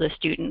and for the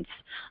students,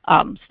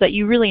 so that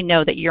you really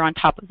know that you're on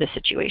top of the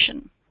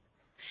situation.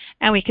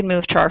 And we can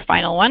move to our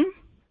final one,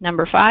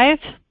 number 5,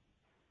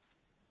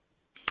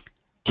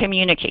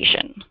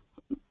 communication.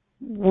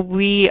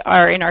 We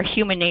are, in our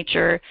human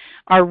nature,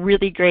 are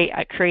really great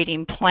at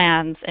creating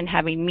plans and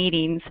having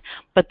meetings,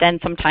 but then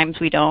sometimes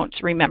we don't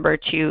remember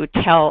to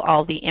tell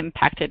all the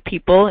impacted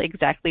people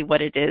exactly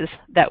what it is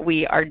that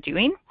we are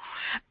doing.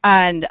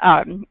 And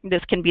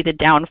this can be the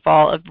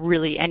downfall of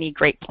really any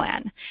great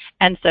plan.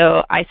 And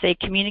so I say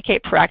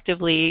communicate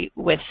proactively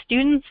with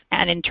students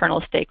and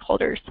internal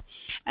stakeholders.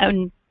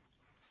 And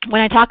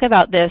when I talk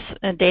about this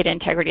data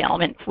integrity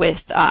element with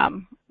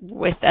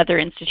other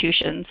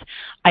institutions,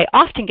 I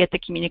often get the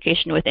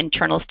communication with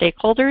internal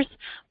stakeholders,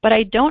 but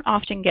I don't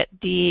often get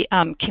the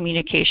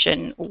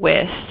communication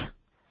with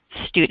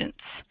students.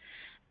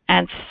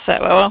 And so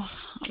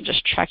I'm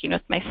just tracking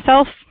with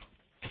myself,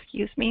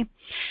 excuse me.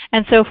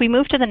 And so if we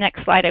move to the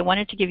next slide, I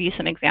wanted to give you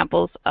some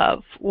examples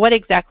of what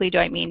exactly do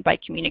I mean by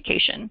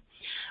communication.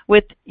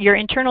 With your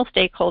internal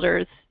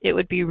stakeholders, it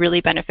would be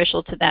really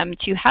beneficial to them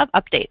to have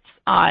updates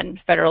on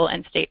federal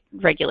and state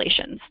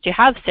regulations, to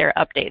have SARA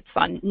updates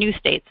on new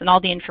states and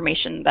all the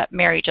information that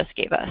Mary just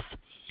gave us.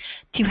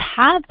 to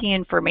have the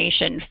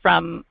information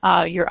from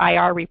your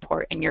IR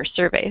report and your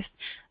surveys.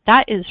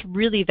 That is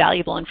really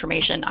valuable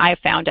information I've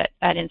found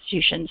at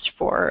institutions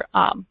for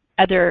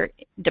other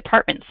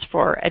departments,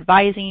 for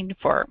advising,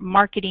 for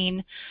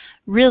marketing,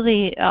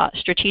 really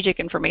strategic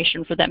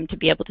information for them to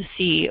be able to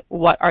see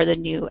what are the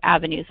new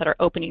avenues that are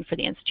opening for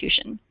the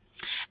institution.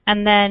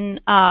 And then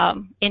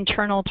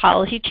internal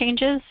policy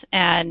changes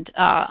and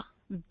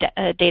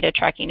data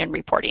tracking and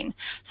reporting.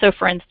 So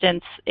for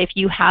instance, if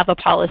you have a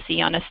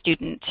policy on a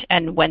student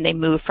and when they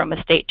move from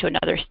a state to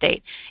another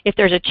state, if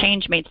there's a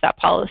change made to that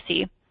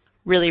policy,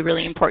 really,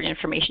 really important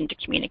information to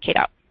communicate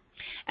out.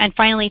 And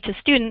finally, to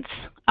students,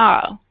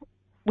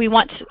 we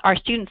want our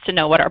students to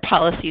know what our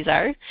policies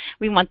are.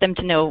 We want them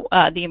to know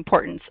the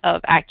importance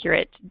of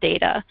accurate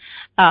data.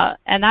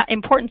 And that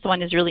importance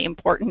one is really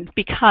important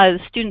because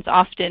students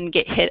often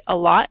get hit a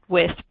lot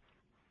with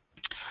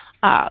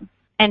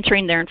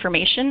entering their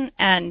information,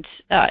 and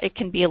it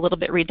can be a little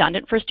bit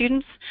redundant for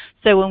students.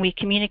 So when we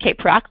communicate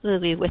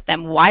proactively with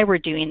them why we're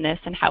doing this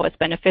and how it's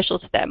beneficial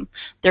to them,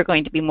 they're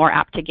going to be more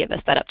apt to give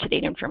us that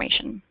up-to-date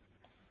information.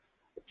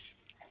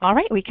 All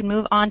right, we can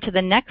move on to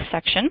the next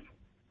section.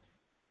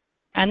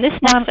 And this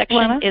next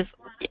section is,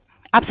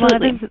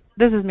 absolutely.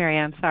 This is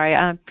Marianne, sorry.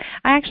 I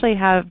actually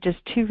have just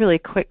two really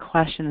quick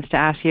questions to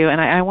ask you, and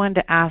I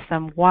wanted to ask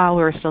them while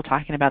we were still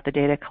talking about the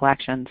data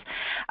collections.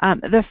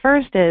 The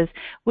first is,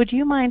 would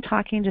you mind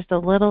talking just a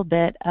little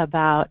bit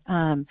about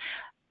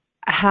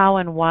how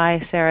and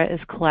why SARA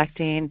is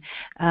collecting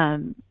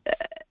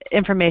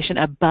information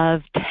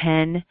above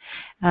 10?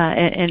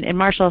 And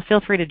Marshall,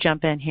 feel free to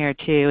jump in here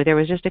too. There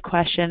was just a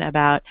question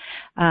about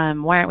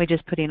why aren't we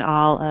just putting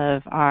all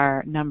of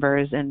our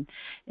numbers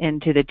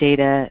into the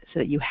data so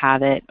that you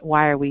have it?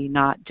 Why are we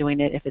not doing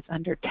it if it's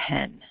under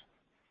 10?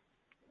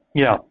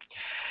 Yeah.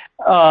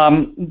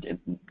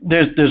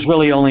 There's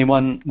really only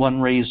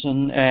one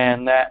reason,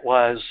 and that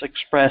was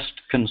expressed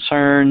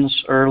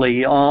concerns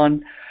early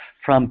on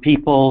from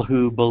people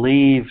who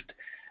believed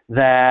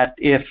that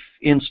if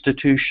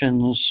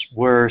institutions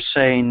were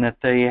saying that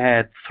they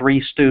had 3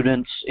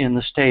 students in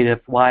the state of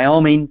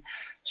Wyoming,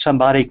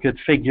 somebody could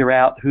figure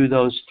out who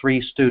those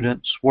 3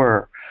 students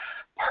were.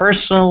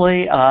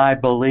 Personally, I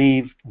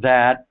believe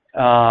that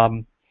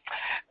that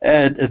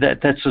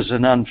this is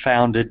an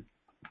unfounded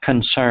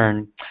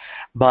concern.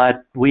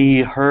 But we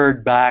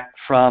heard back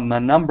from a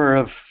number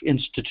of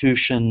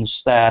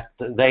institutions that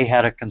they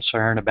had a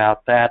concern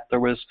about that. There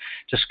was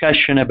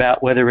discussion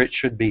about whether it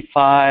should be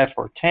 5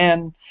 or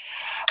 10.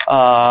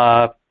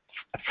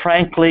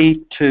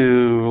 Frankly,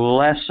 to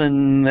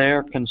lessen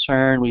their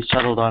concern, we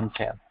settled on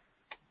 10.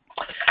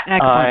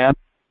 Excellent.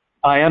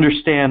 I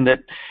understand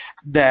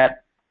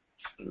that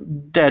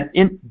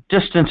in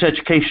distance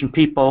education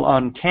people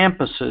on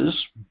campuses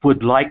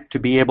would like to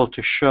be able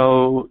to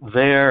show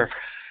their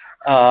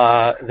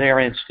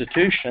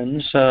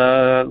institutions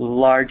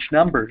large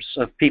numbers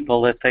of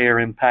people that they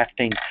are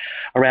impacting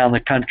around the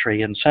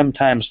country, and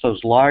sometimes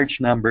those large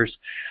numbers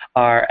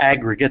are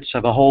aggregates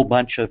of a whole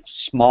bunch of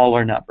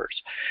smaller numbers.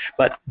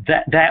 But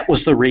that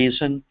was the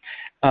reason.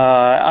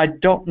 I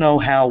don't know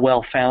how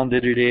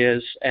well-founded it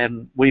is,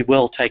 and we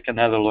will take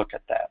another look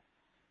at that.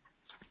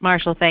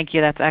 Marshall, thank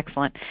you. That's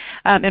excellent.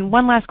 And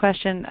one last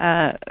question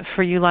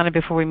for you, Lana,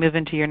 before we move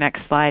into your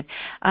next slide.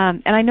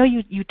 And I know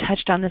you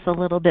touched on this a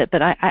little bit,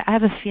 but I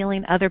have a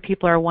feeling other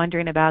people are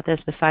wondering about this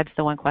besides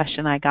the one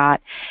question I got.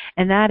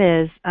 And that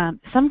is,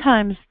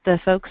 sometimes the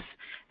folks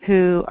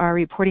who are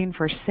reporting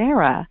for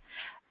SARA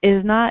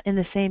is not in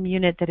the same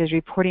unit that is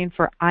reporting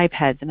for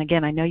iPads. And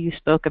again, I know you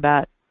spoke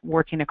about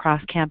working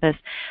across campus,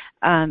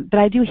 but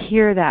I do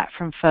hear that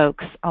from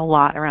folks a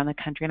lot around the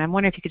country, and I'm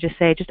wondering if you could just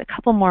say just a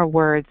couple more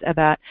words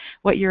about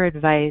what your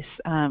advice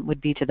would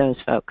be to those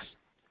folks.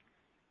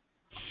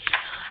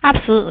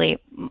 Absolutely.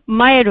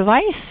 My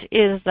advice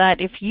is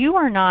that if you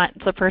are not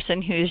the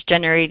person who's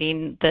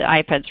generating the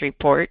iPads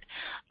report,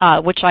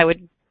 which I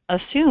would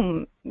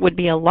assume would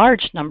be a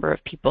large number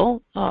of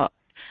people,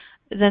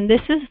 then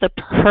this is the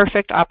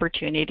perfect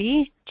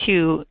opportunity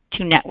to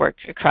network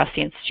across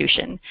the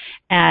institution.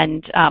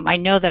 And I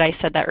know that I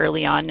said that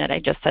early on, and I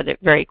just said it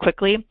very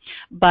quickly,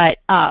 but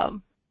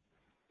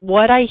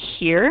what I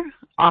hear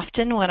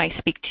often when I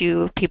speak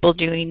to people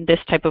doing this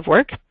type of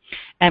work,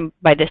 and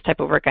by this type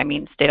of work I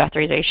mean state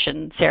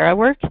authorization SARA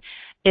work,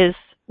 is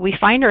we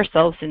find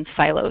ourselves in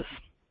silos.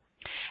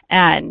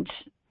 And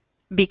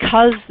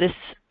because this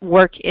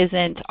work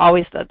isn't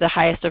always the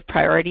highest of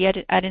priority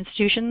at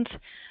institutions,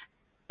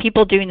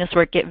 people doing this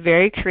work get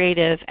very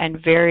creative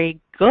and very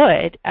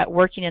good at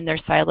working in their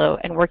silo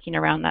and working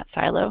around that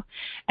silo.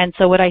 And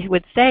so what I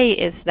would say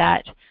is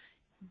that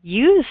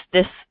use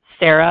this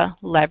SARA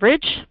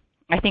leverage.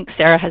 I think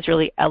SARA has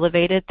really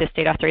elevated the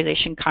state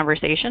authorization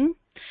conversation.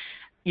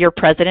 Your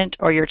president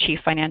or your chief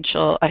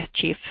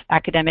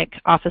academic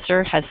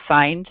officer has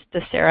signed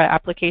the SARA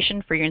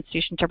application for your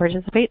institution to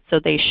participate, so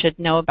they should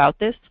know about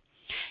this.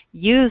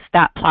 Use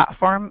that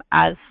platform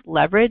as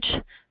leverage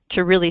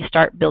to really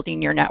start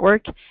building your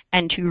network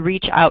and to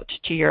reach out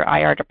to your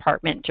IR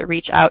department, to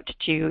reach out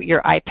to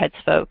your iPads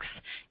folks.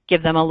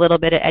 give them a little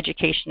bit of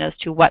education as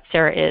to what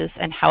SARA is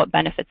and how it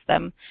benefits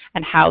them,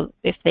 and how,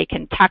 if they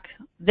can tack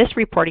this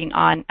reporting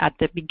on at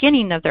the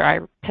beginning of their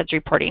IPEDS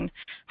reporting,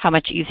 how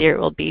much easier it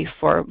will be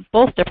for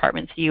both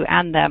departments, you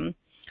and them,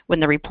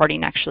 when the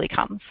reporting actually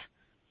comes.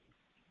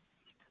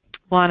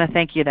 Lana,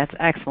 thank you. That's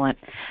excellent.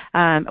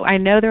 I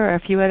know there are a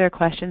few other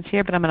questions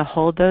here, but I'm going to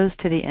hold those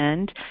to the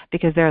end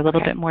because they're a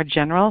little bit more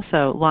general.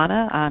 So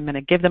Lana, I'm going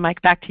to give the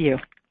mic back to you.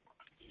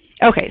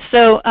 Okay,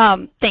 so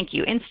thank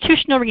you.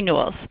 Institutional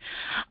renewals.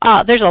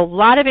 There's a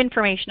lot of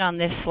information on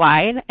this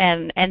slide,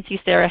 and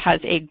NC-SARA has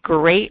a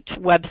great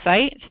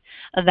website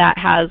that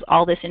has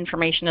all this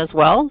information as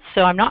well.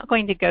 So I'm not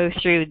going to go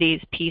through these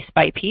piece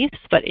by piece,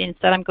 but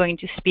instead I'm going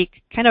to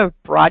speak kind of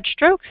broad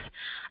strokes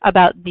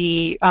about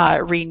the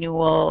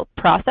renewal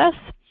process.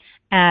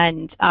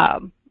 And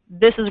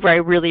this is where I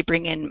really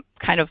bring in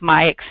kind of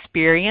my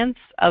experience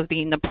of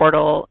being the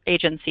portal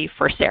agency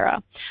for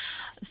SARA.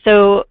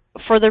 So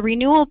for the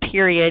renewal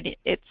period,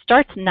 it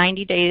starts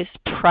 90 days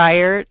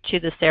prior to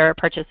the SARA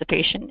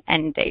participation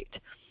end date.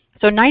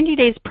 So 90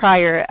 days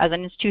prior, as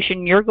an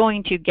institution, you're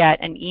going to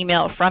get an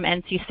email from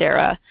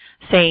NC-SARA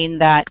saying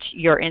that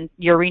your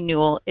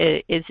renewal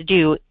is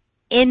due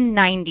in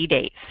 90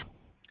 days.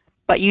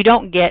 But you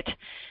don't get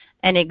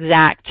an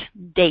exact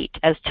date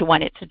as to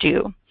when it's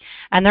due.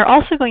 And they're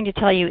also going to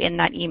tell you in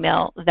that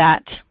email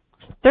that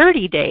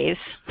 30 days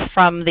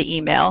from the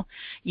email,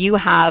 you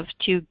have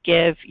to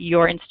give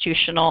your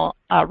institutional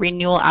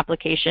renewal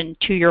application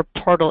to your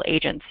portal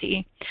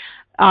agency.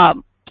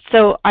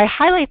 So I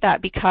highlight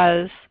that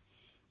because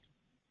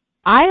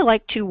I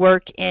like to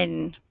work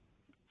in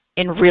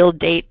real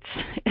dates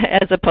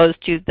as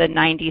opposed to the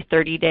 90,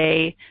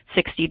 30-day,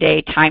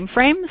 60-day time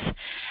frames.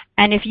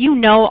 And if you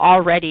know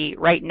already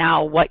right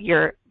now what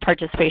your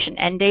participation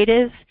end date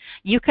is,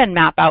 you can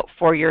map out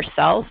for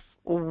yourself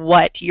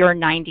what your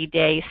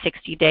 90-day,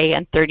 60-day,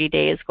 and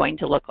 30-day is going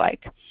to look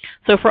like.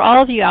 So for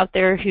all of you out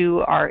there who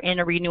are in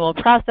a renewal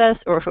process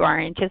or who are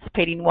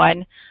anticipating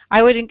one,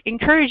 I would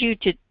encourage you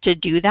to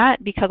do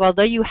that, because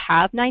although you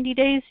have 90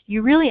 days,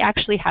 you really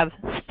actually have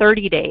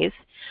 30 days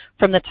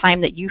from the time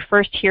that you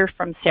first hear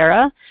from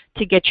SARA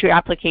to get your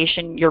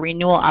application, your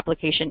renewal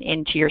application,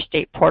 into your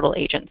state portal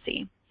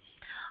agency.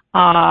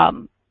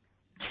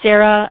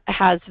 SARA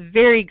has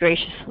very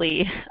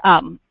graciously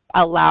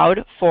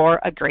allowed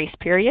for a grace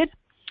period.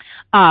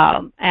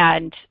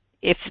 And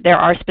if there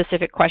are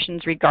specific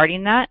questions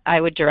regarding that, I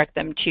would direct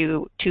them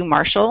to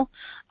Marshall.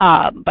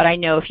 But I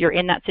know if you're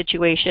in that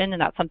situation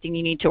and that's something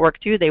you need to work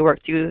through, they work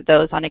through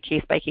those on a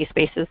case-by-case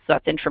basis. So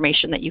that's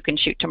information that you can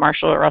shoot to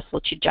Marshall or also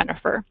to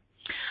Jennifer.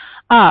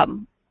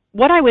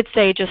 What I would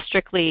say, just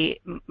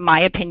strictly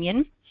my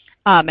opinion,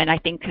 and I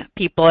think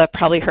people have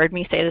probably heard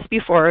me say this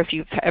before if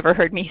you've ever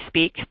heard me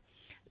speak,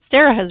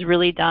 SARA has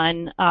really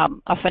done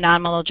a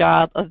phenomenal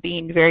job of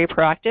being very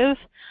proactive.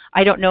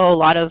 I don't know a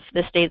lot of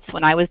the states,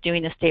 when I was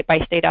doing the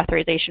state-by-state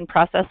authorization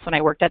process when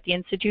I worked at the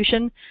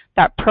institution,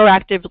 that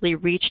proactively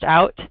reached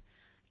out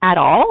at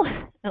all,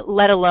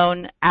 let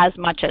alone as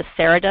much as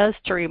SARA does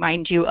to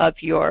remind you of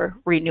your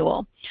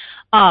renewal.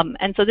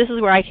 And so this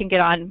is where I can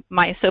get on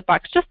my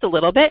soapbox just a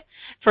little bit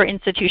for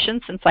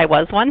institutions, since I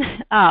was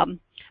one.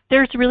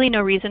 There's really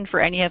no reason for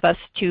any of us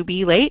to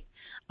be late.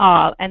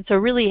 And so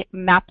really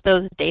map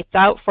those dates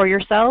out for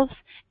yourselves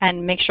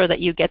and make sure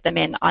that you get them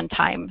in on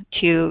time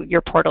to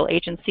your portal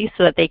agency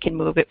so that they can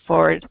move it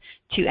forward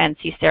to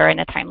NC-SARA in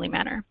a timely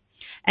manner.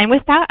 And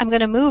with that, I'm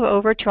going to move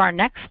over to our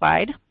next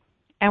slide,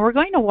 and we're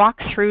going to walk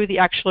through the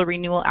actual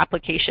renewal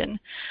application.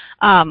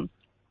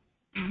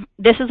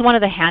 This is one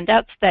of the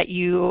handouts that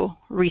you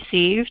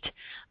received.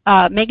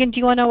 Megan, do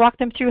you want to walk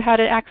them through how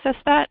to access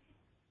that?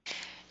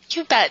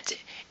 You bet.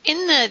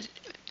 In the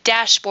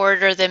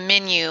dashboard or the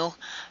menu,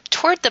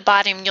 toward the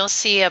bottom, you'll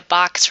see a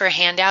box for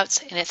handouts,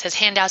 and it says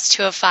Handouts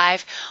 2 of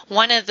 5.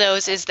 One of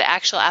those is the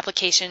actual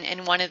application,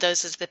 and one of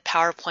those is the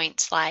PowerPoint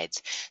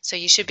slides. So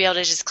you should be able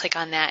to just click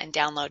on that and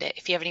download it.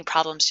 If you have any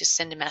problems, just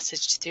send a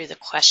message through the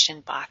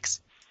question box.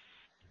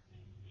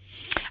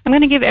 I'm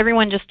going to give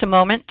everyone just a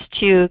moment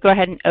to go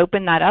ahead and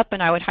open that up,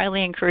 and I would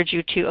highly encourage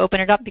you to open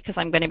it up because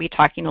I'm going to be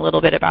talking a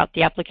little bit about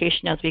the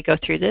application as we go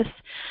through this.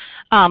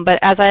 But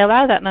as I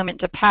allow that moment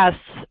to pass,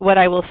 what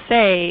I will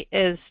say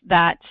is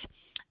that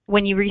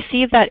when you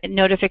receive that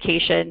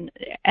notification,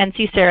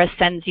 NC-SARA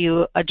sends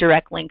you a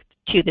direct link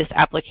to this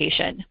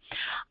application.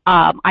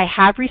 I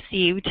have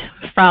received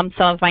from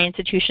some of my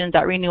institutions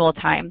at renewal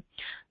time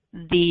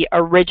the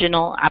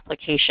original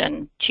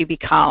application to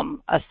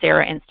become a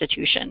SARA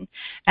institution.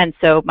 And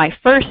so my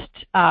first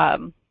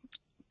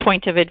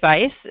point of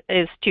advice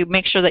is to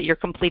make sure that you're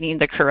completing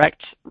the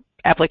correct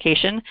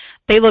application.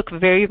 They look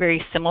very,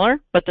 very similar,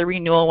 but the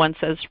renewal one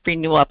says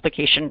renewal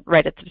application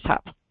right at the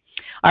top.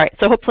 All right,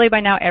 so hopefully by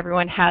now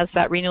everyone has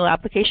that renewal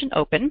application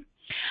open.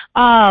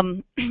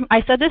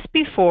 I said this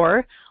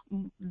before,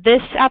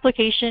 this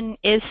application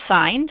is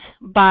signed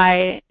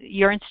by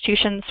your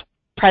institution's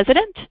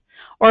president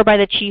or by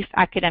the chief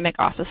academic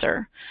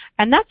officer.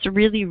 And that's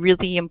really,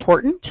 really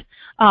important.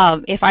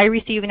 If I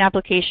receive an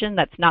application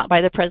that's not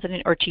by the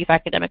president or chief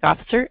academic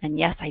officer, and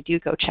yes, I do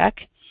go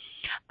check,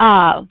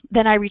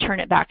 then I return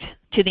it back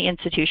to the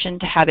institution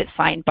to have it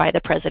signed by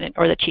the president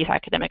or the chief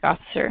academic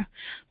officer.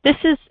 This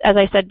is, as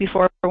I said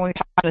before when we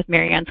talked with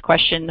Mary Ann's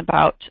question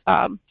about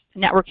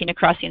networking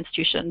across the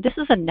institution, this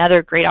is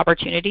another great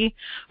opportunity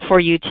for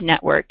you to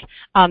network.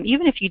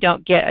 Even if you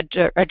don't get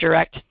a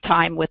direct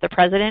time with the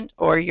president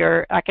or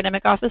your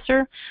academic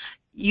officer,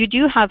 you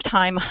do have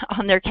time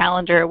on their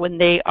calendar when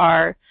they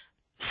are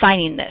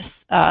signing this,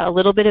 a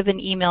little bit of an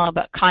email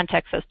about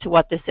context as to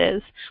what this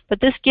is.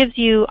 But this gives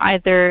you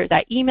either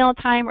that email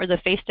time or the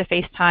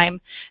face-to-face time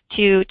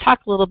to talk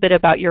a little bit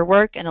about your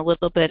work and a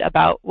little bit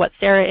about what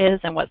SARA is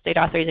and what state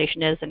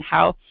authorization is and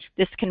how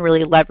this can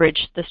really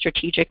leverage the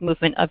strategic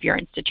movement of your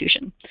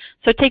institution.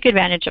 So take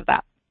advantage of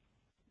that.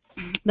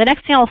 The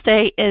next thing I'll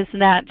say is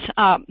that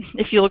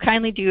if you'll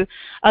kindly do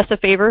us a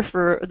favor,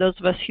 for those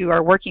of us who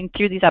are working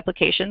through these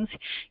applications,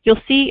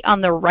 you'll see on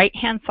the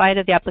right-hand side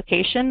of the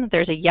application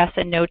there's a yes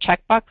and no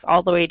checkbox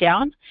all the way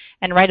down,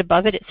 and right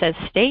above it it says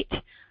state.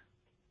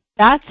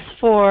 That's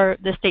for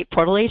the state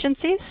portal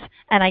agencies,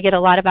 and I get a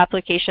lot of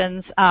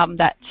applications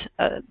that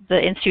the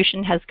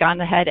institution has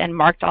gone ahead and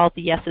marked all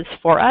the yeses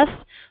for us.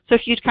 So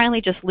if you'd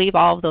kindly just leave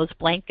all of those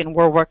blank, and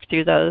we'll work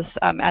through those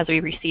as we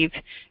receive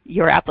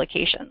your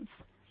applications.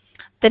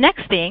 The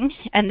next thing,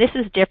 and this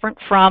is different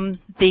from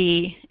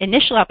the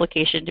initial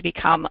application to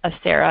become a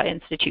SARA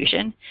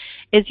institution,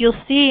 is you'll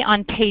see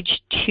on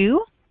page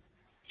 2,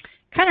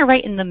 kind of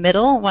right in the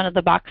middle, one of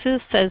the boxes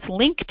says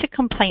link to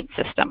complaint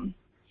system.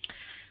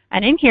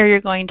 And in here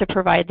you're going to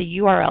provide the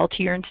URL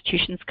to your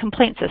institution's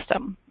complaint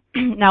system.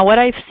 Now what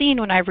I've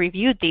seen when I've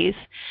reviewed these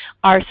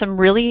are some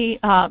really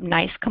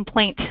nice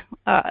complaint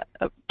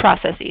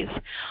processes.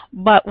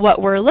 But what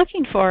we're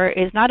looking for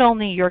is not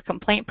only your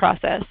complaint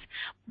process,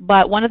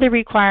 but one of the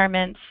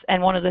requirements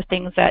and one of the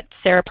things that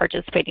SARA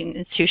participating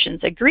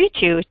institutions agree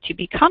to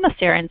become a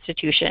SARA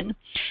institution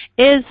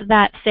is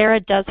that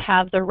SARA does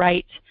have the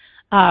right,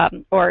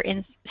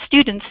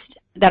 students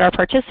that are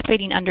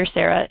participating under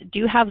SARA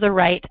do have the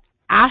right,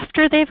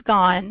 after they've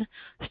gone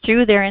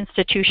through their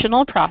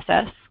institutional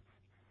process,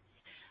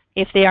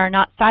 if they are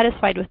not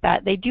satisfied with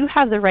that, they do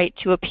have the right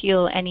to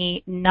appeal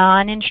any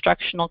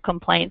non-instructional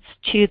complaints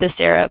to the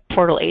SARA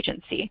portal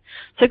agency.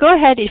 So go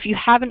ahead, if you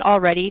haven't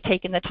already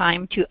taken the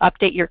time to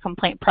update your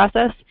complaint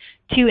process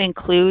to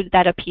include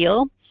that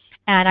appeal.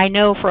 And I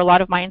know for a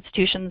lot of my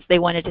institutions, they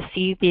wanted to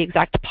see the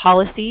exact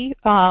policy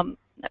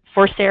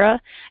for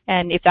SARA,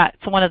 and if that's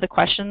one of the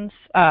questions,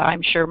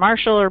 I'm sure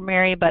Marshall or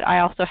Mary, but I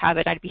also have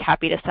it, I'd be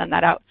happy to send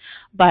that out.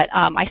 But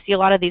I see a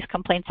lot of these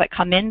complaints that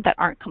come in that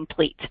aren't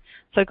complete.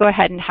 So go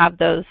ahead and have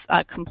those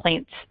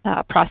complaint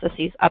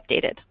processes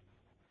updated.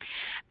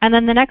 And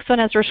then the next one,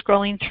 as we're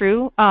scrolling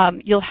through,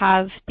 you'll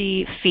have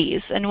the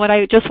fees. And what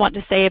I just want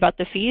to say about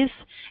the fees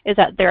is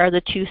that there are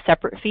the 2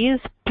 separate fees,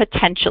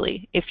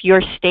 potentially. If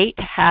your state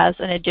has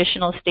an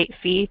additional state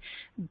fee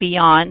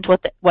beyond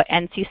what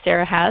NC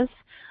SARA has,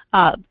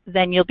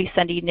 then you'll be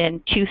sending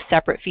in 2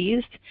 separate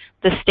fees.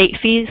 The state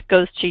fees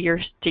goes to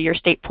your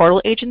state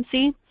portal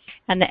agency,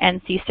 and the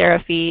NC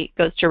SARA fee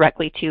goes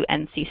directly to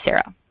NC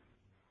SARA.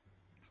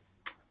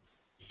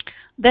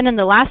 Then in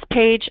the last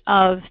page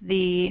of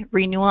the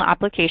renewal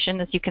application,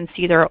 as you can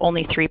see, there are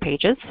only 3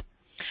 pages.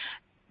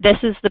 This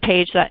is the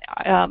page that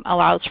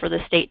allows for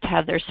the state to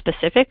have their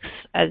specifics.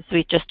 As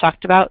we just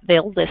talked about,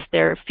 they'll list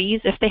their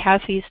fees if they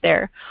have fees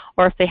there,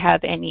 or if they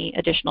have any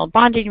additional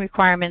bonding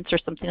requirements or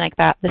something like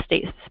that, the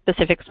state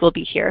specifics will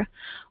be here.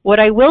 What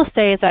I will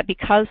say is that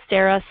because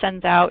SARA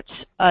sends out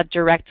a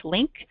direct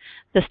link,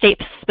 the state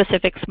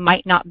specifics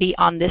might not be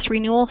on this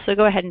renewal, so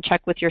go ahead and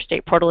check with your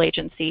state portal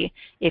agency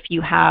if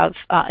you have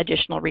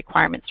additional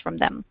requirements from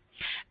them.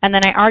 And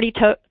then I already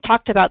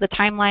talked about the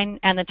timeline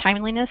and the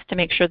timeliness to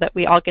make sure that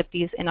we all get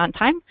these in on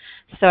time.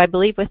 So I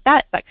believe with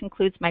that, that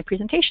concludes my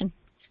presentation.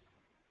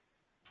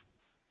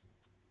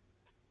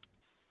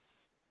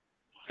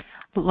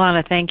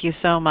 Lana, thank you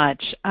so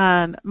much.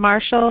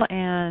 Marshall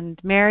and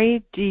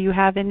Mary, do you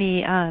have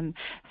any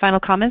final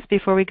comments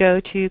before we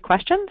go to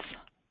questions?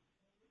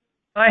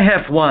 I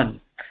have one.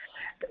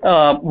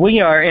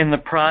 We are in the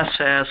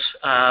process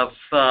of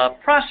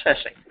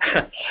processing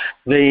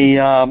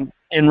the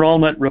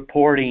enrollment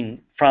reporting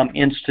from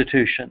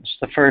institutions,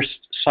 the first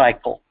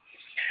cycle.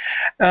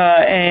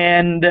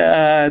 And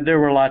there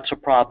were lots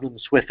of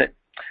problems with it.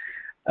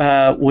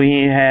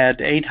 We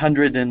had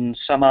 800 and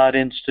some odd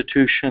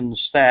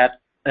institutions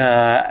that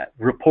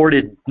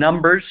reported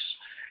numbers.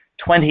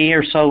 20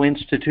 or so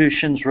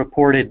institutions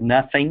reported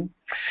nothing.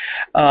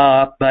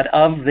 But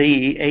of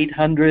the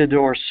 800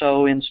 or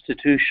so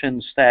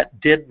institutions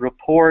that did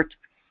report,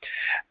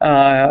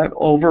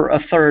 over a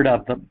third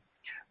of them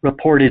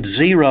reported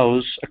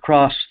zeros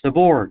across the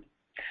board.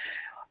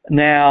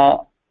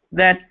 Now,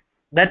 that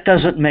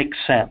doesn't make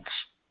sense,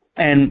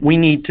 and we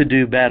need to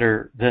do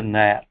better than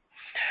that.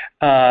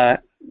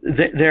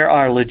 There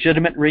are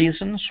legitimate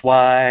reasons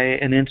why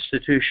an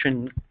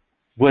institution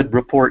would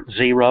report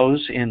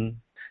zeros in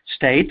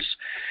states.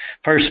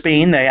 First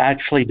being they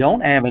actually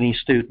don't have any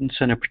students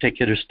in a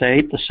particular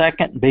state. The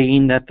second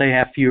being that they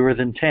have fewer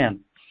than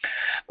 10.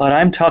 but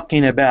I'm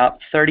talking about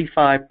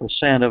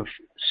 35% of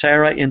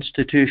SARA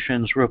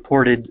institutions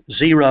reported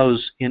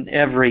zeros in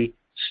every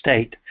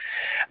state.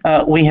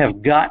 We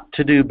have got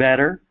to do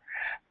better.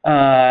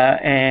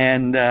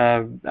 And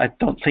I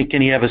don't think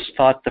any of us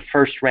thought the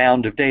first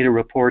round of data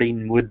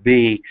reporting would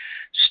be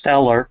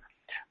stellar,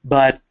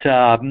 but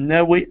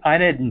no, I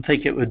didn't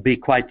think it would be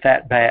quite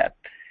that bad.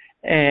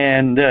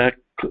 And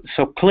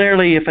so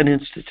clearly, if an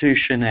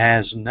institution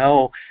has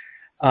no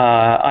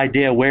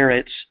idea where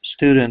its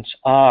students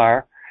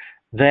are,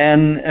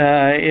 then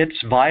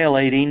it's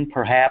violating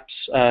perhaps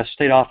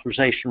state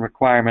authorization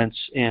requirements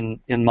in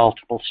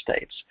multiple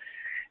states.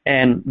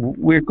 And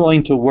we're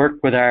going to work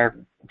with our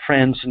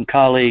friends and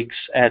colleagues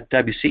at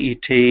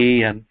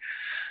WCET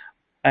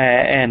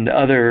and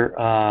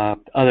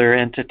other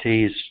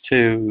entities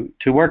to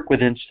work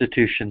with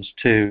institutions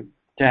to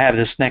have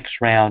this next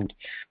round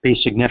be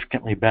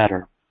significantly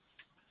better.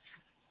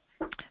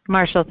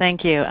 Marshall,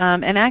 thank you.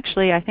 And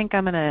actually, I think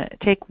I'm going to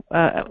take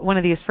one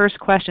of these first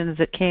questions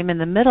that came in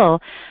the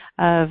middle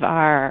of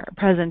our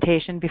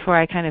presentation before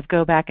I kind of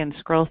go back and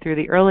scroll through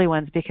the early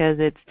ones, because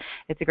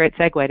it's a great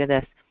segue to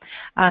this.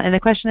 And the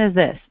question is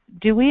this: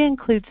 do we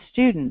include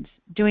students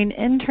doing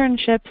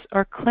internships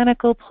or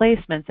clinical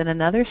placements in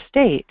another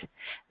state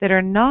that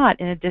are not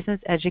in a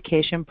distance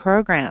education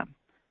program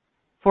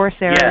for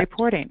SARA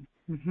reporting?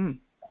 Mm-hmm.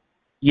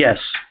 Yes.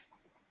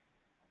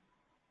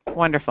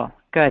 Wonderful.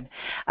 Good.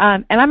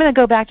 And I'm going to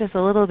go back just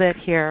a little bit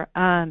here.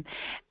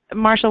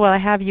 Marshall, while I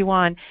have you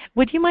on,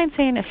 would you mind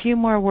saying a few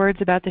more words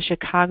about the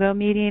Chicago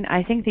meeting?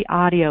 I think the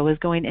audio was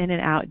going in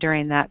and out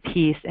during that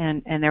piece,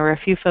 and there were a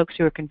few folks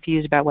who were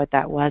confused about what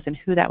that was and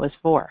who that was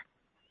for.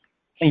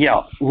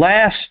 Yeah.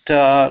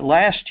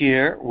 Last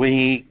year,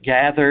 we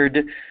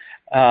gathered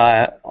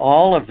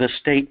all of the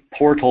state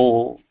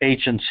portal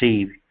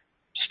agency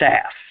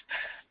staff,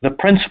 the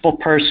principal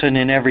person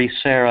in every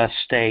SARA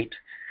state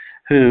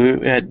who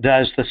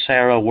does the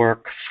SARA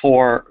work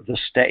for the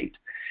state.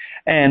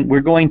 And we're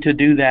going to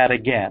do that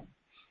again.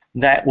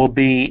 That will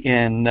be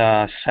in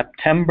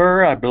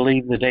September. I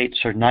believe the dates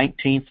are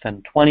 19th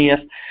and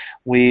 20th.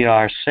 We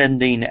are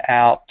sending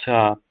out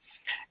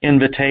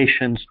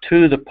invitations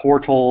to the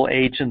portal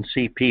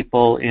agency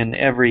people in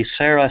every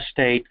SARA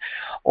state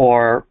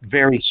or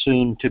very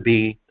soon to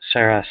be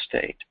SARA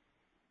state.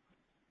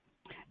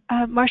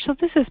 Marshall,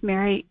 this is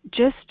Mary.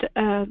 Just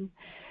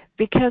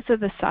because of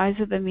the size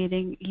of the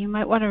meeting, you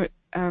might want to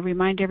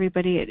remind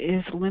everybody it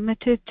is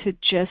limited to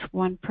just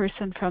one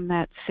person from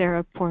that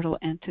SARA portal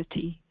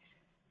entity.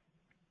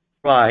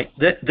 Right.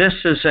 This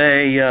is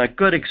a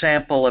good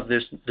example of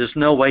there's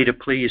no way to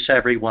please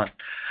everyone.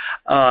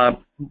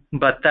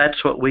 But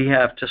that's what we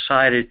have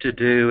decided to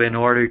do in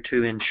order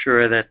to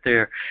ensure that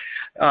there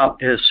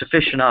is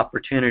sufficient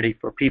opportunity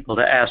for people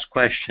to ask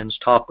questions,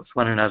 talk with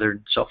one another,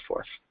 and so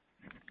forth.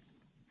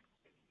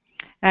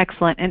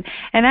 Excellent. And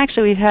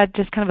actually, we've had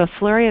just kind of a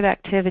flurry of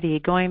activity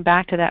going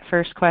back to that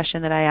first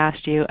question that I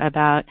asked you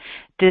about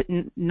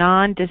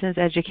non-distance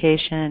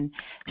education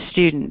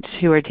students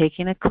who are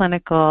taking a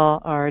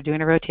clinical or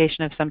doing a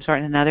rotation of some sort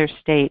in another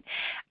state.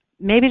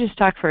 Maybe just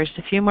talk for us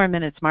a few more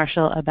minutes,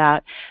 Marshall,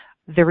 about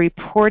the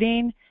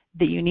reporting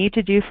that you need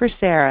to do for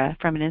SARA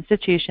from an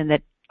institution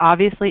that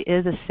obviously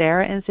is a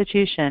SARA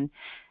institution.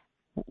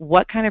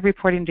 What kind of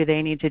reporting do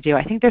they need to do?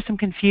 I think there's some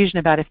confusion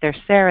about if they're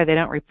SARA, they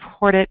don't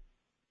report it.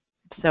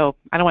 So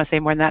I don't want to say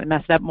more than that and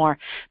mess it up more,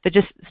 but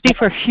just speak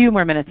for a few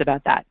more minutes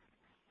about that.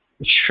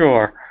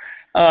 Sure.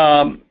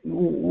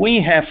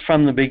 We have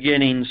from the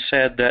beginning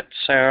said that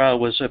SARA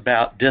was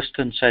about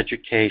distance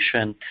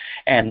education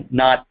and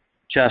not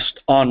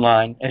just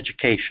online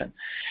education.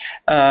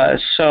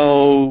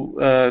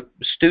 So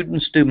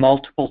students do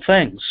multiple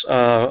things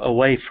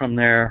away from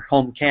their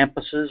home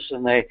campuses,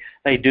 and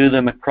they do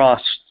them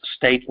across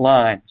state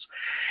lines.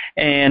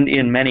 And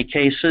in many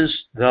cases,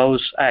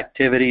 those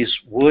activities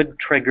would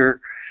trigger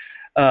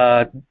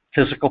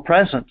physical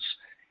presence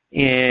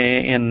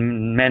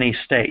in many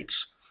states.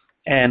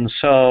 And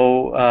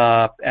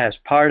so as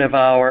part of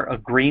our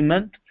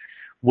agreement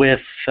with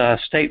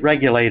state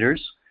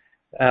regulators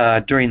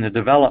during the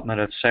development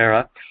of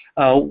SARA,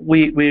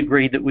 we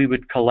agreed that we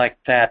would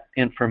collect that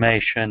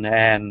information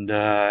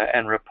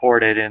and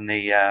report it in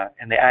the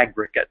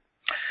aggregate.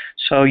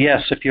 So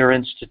yes, if your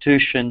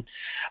institution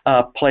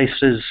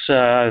places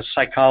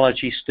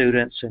psychology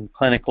students in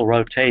clinical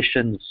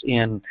rotations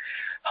in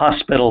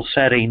hospital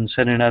settings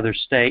in another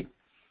state,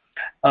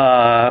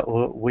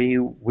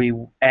 we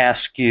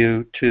ask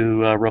you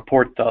to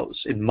report those.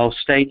 In most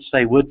states,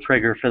 they would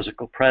trigger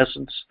physical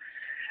presence,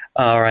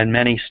 or in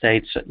many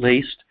states at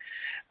least,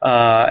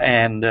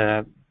 and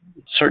a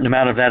certain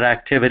amount of that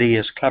activity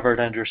is covered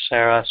under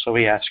SARA, so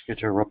we ask you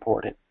to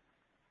report it.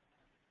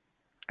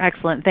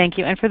 Excellent, thank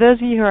you. And for those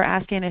of you who are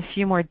asking a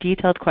few more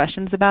detailed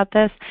questions about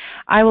this,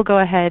 I will go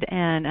ahead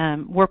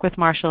and work with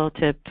Marshall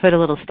to put a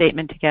little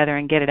statement together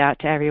and get it out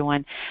to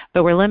everyone.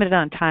 But we're limited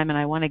on time, and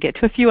I want to get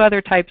to a few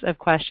other types of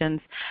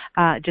questions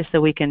just so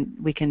we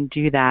can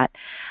do that.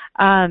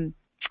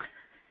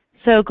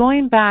 So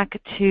going back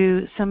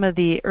to some of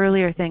the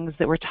earlier things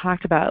that were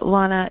talked about,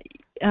 Lana,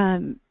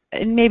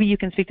 and maybe you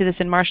can speak to this,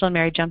 and Marshall and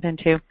Mary jump in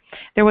too.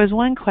 There was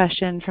one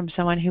question from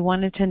someone who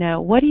wanted to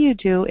know, what do you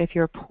do if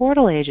your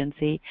portal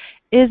agency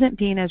isn't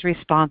being as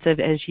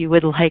responsive as you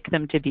would like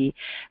them to be?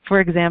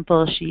 For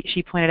example,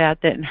 she pointed out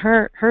that in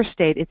her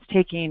state, it's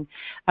taking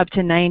up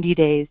to 90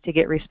 days to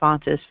get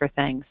responses for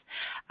things.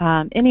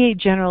 Any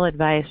general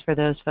advice for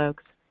those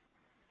folks?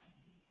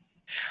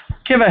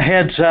 Give a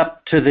heads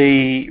up to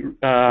the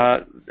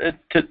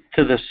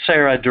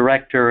SARA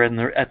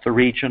director at the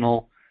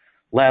regional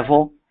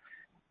level,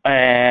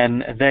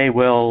 and they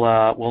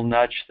will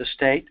nudge the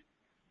state.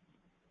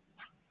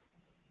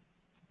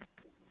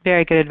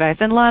 Very good advice.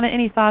 And Lana,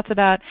 any thoughts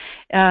about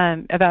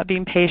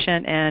being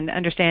patient and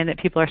understanding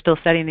that people are still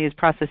setting these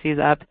processes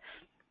up?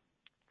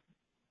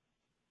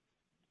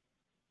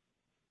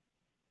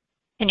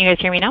 Can you guys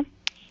hear me now?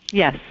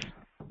 Yes.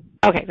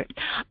 Okay, good.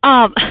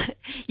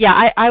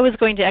 Yeah, I was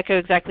going to echo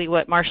exactly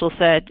what Marshall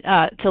said,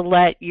 to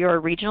let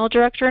your regional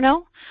director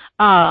know.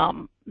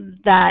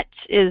 That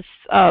is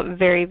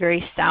very,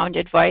 very sound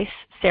advice.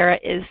 SARA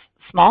is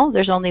small.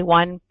 There's only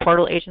one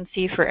portal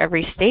agency for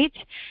every state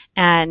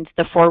and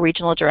the 4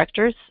 regional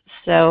directors.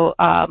 So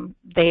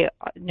they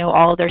know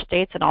all of their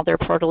states and all their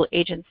portal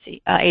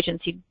agency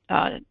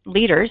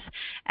leaders.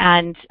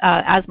 And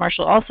as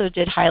Marshall also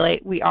did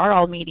highlight, we are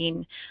all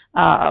meeting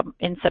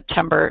in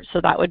September, so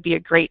that would be a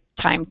great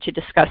time to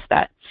discuss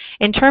that.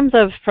 In terms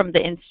of from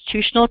the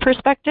institutional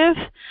perspective,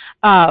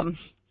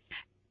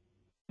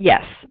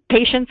 yes,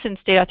 patience in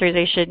state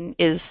authorization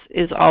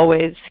is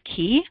always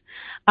key.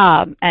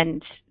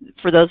 And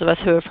for those of us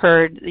who have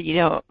heard,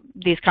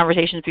 these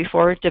conversations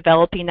before,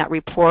 developing that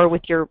rapport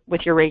with your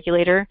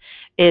regulator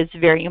is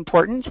very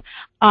important.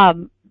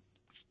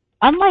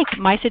 Unlike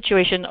my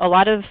situation, a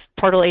lot of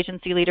portal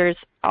agency leaders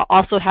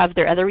also have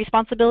their other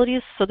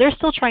responsibilities, so they're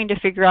still trying to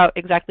figure out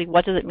exactly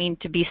what does it mean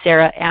to be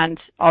SARA and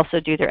also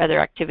do their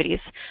other activities.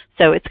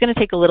 So it's going to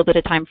take a little bit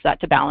of time for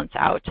that to balance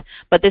out.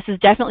 But this is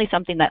definitely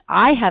something that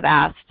I have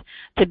asked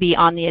to be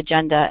on the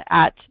agenda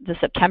at the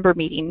September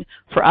meeting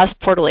for us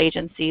portal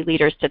agency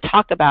leaders to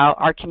talk about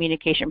our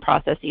communication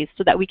processes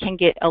so that we can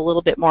get a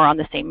little bit more on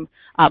the same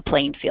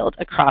playing field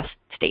across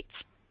states.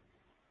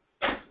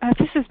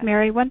 This is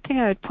Mary. One thing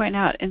I would point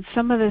out, in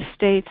some of the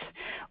states,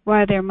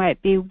 while there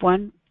might be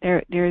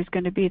there is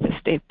going to be the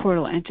state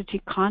portal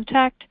entity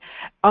contact,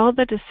 all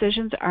the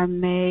decisions are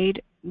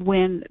made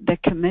when the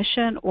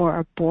commission or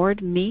a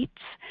board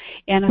meets.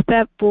 And if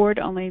that board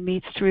only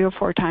meets 3 or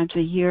 4 times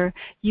a year,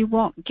 you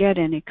won't get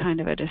any kind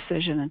of a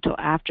decision until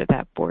after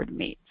that board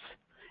meets.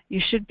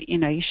 You should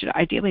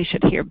ideally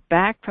hear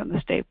back from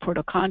the state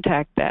portal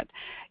contact that,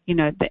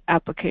 the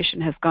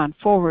application has gone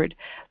forward,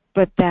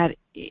 but that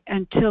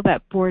until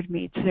that board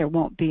meets, there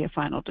won't be a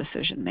final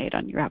decision made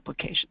on your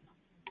application.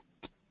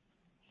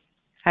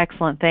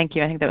 Excellent. Thank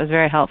you. I think that was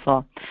very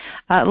helpful.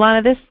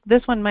 Lana,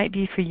 this one might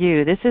be for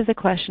you. This is a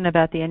question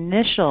about the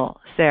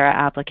initial SARA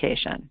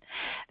application.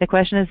 The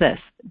question is this: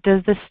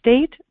 does the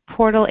state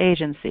portal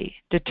agency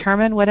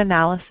determine what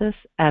analysis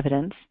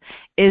evidence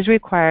is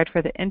required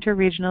for the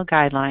interregional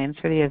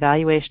guidelines for the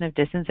evaluation of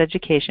distance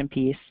education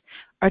piece,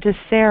 or does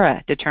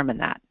SARA determine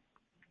that?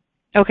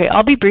 Okay,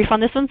 I'll be brief on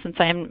this one since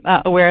I am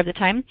aware of the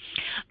time.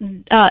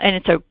 And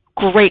it's a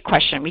great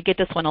question. We get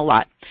this one a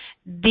lot.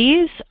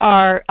 These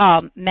are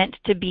meant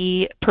to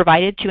be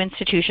provided to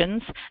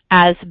institutions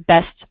as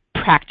best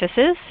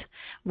practices.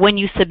 When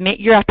you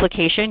submit your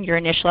application, your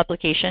initial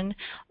application,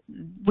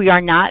 we are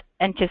not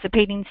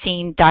anticipating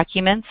seeing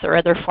documents or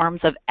other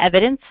forms of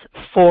evidence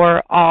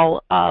for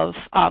all of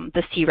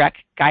the CREC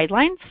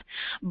guidelines,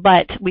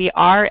 but we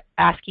are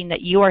asking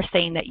that you are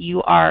saying that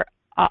you are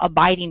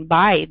abiding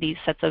by these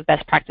sets of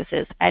best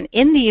practices. And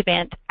in the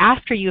event,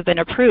 after you've been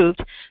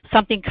approved,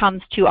 something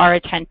comes to our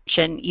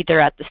attention either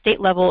at the state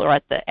level or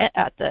at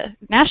the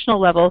national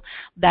level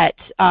that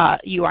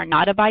you are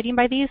not abiding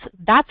by these,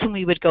 that's when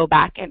we would go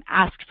back and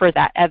ask for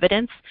that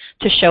evidence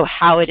to show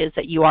how it is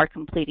that you are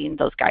completing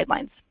those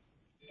guidelines.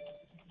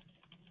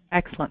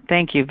 Excellent.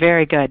 Thank you.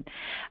 Very good.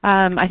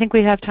 I think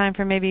we have time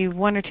for maybe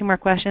 1 or 2 more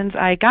questions.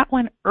 I got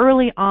one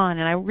early on,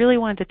 and I really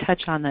wanted to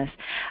touch on this.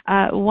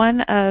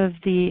 One of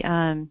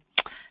the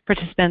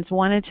participants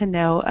wanted to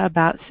know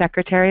about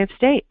Secretary of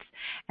States.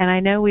 And I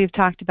know we've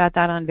talked about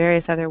that on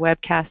various other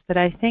webcasts, but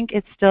I think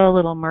it's still a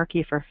little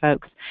murky for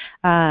folks.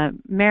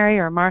 Mary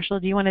or Marshall,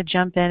 do you want to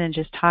jump in and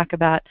just talk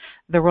about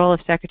the role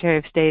of Secretary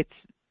of States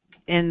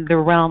in the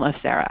realm of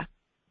SARA?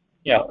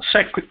 Yeah,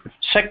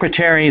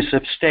 secretaries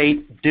of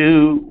state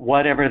do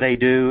whatever they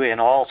do in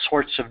all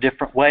sorts of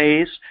different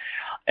ways,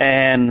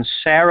 and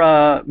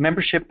SARA,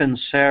 membership in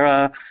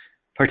SARA,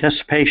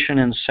 participation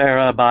in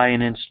SARA by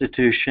an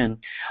institution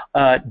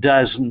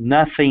does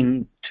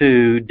nothing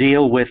to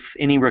deal with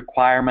any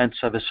requirements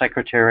of a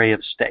Secretary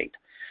of State.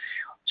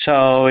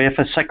 So if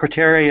a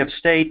Secretary of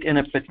State in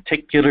a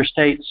particular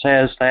state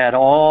says that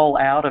all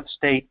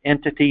out-of-state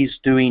entities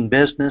doing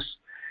business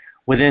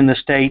within the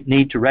state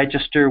need to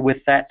register with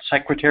that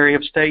Secretary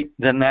of State,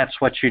 then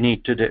that's what you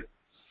need to do.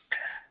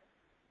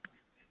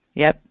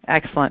 Yep,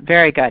 excellent,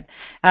 very good.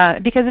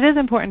 Because it is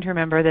important to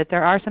remember that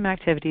there are some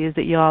activities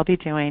that you'll all be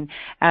doing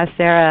as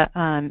SARA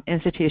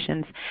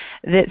institutions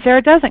that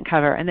SARA doesn't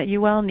cover and that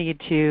you will need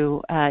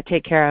to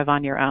take care of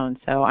on your own.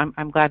 So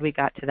I'm glad we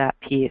got to that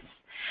piece.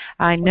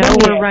 I know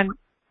we're running.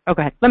 Oh,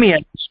 go ahead. Let me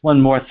add just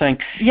one more thing.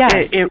 Yes.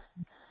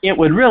 It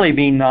would really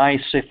be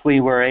nice if we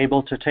were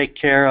able to take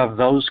care of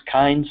those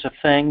kinds of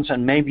things,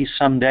 and maybe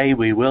someday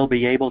we will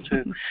be able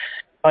to.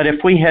 But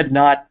if we had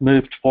not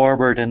moved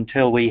forward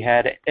until we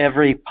had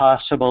every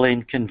possible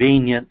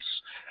inconvenience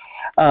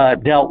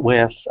dealt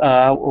with,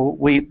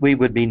 we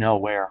would be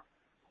nowhere.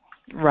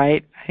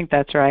 Right, I think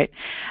that's right.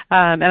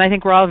 And I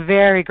think we're all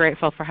very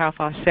grateful for how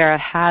far SARA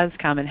has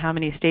come and how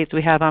many states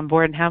we have on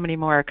board and how many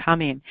more are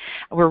coming.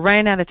 We're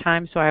running out of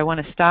time, so I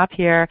want to stop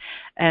here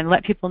and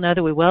let people know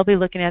that we will be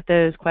looking at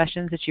those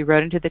questions that you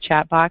wrote into the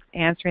chat box,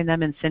 answering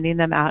them and sending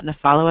them out in a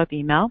follow-up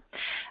email.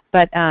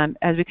 But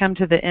as we come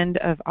to the end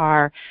of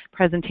our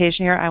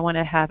presentation here, I want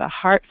to have a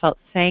heartfelt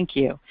thank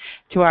you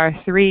to our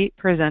 3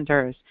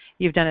 presenters.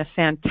 You've done a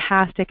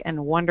fantastic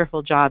and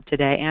wonderful job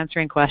today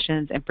answering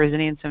questions and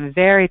presenting some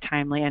very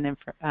timely and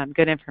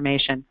good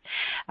information.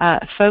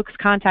 Folks'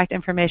 contact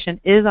information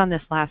is on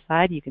this last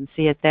slide. You can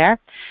see it there.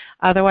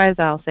 Otherwise,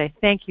 I'll say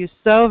thank you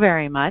so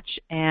very much.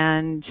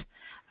 And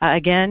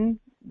again,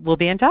 we'll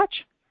be in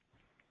touch.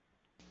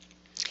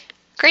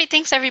 Great,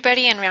 thanks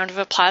everybody, and round of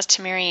applause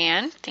to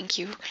Marianne. Thank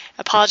you.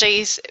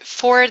 Apologies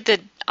for the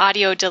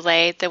audio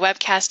delay. The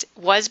webcast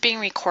was being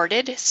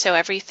recorded, so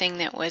everything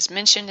that was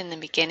mentioned in the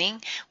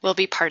beginning will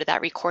be part of that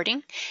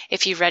recording.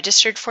 If you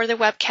registered for the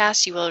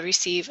webcast, you will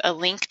receive a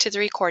link to the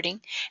recording,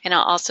 and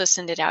I'll also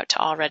send it out to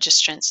all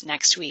registrants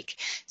next week.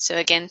 So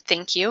again,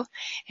 thank you,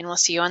 and we'll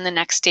see you on the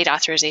next state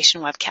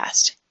authorization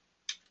webcast.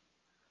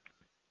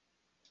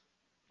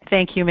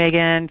 Thank you,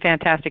 Megan.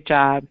 Fantastic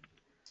job.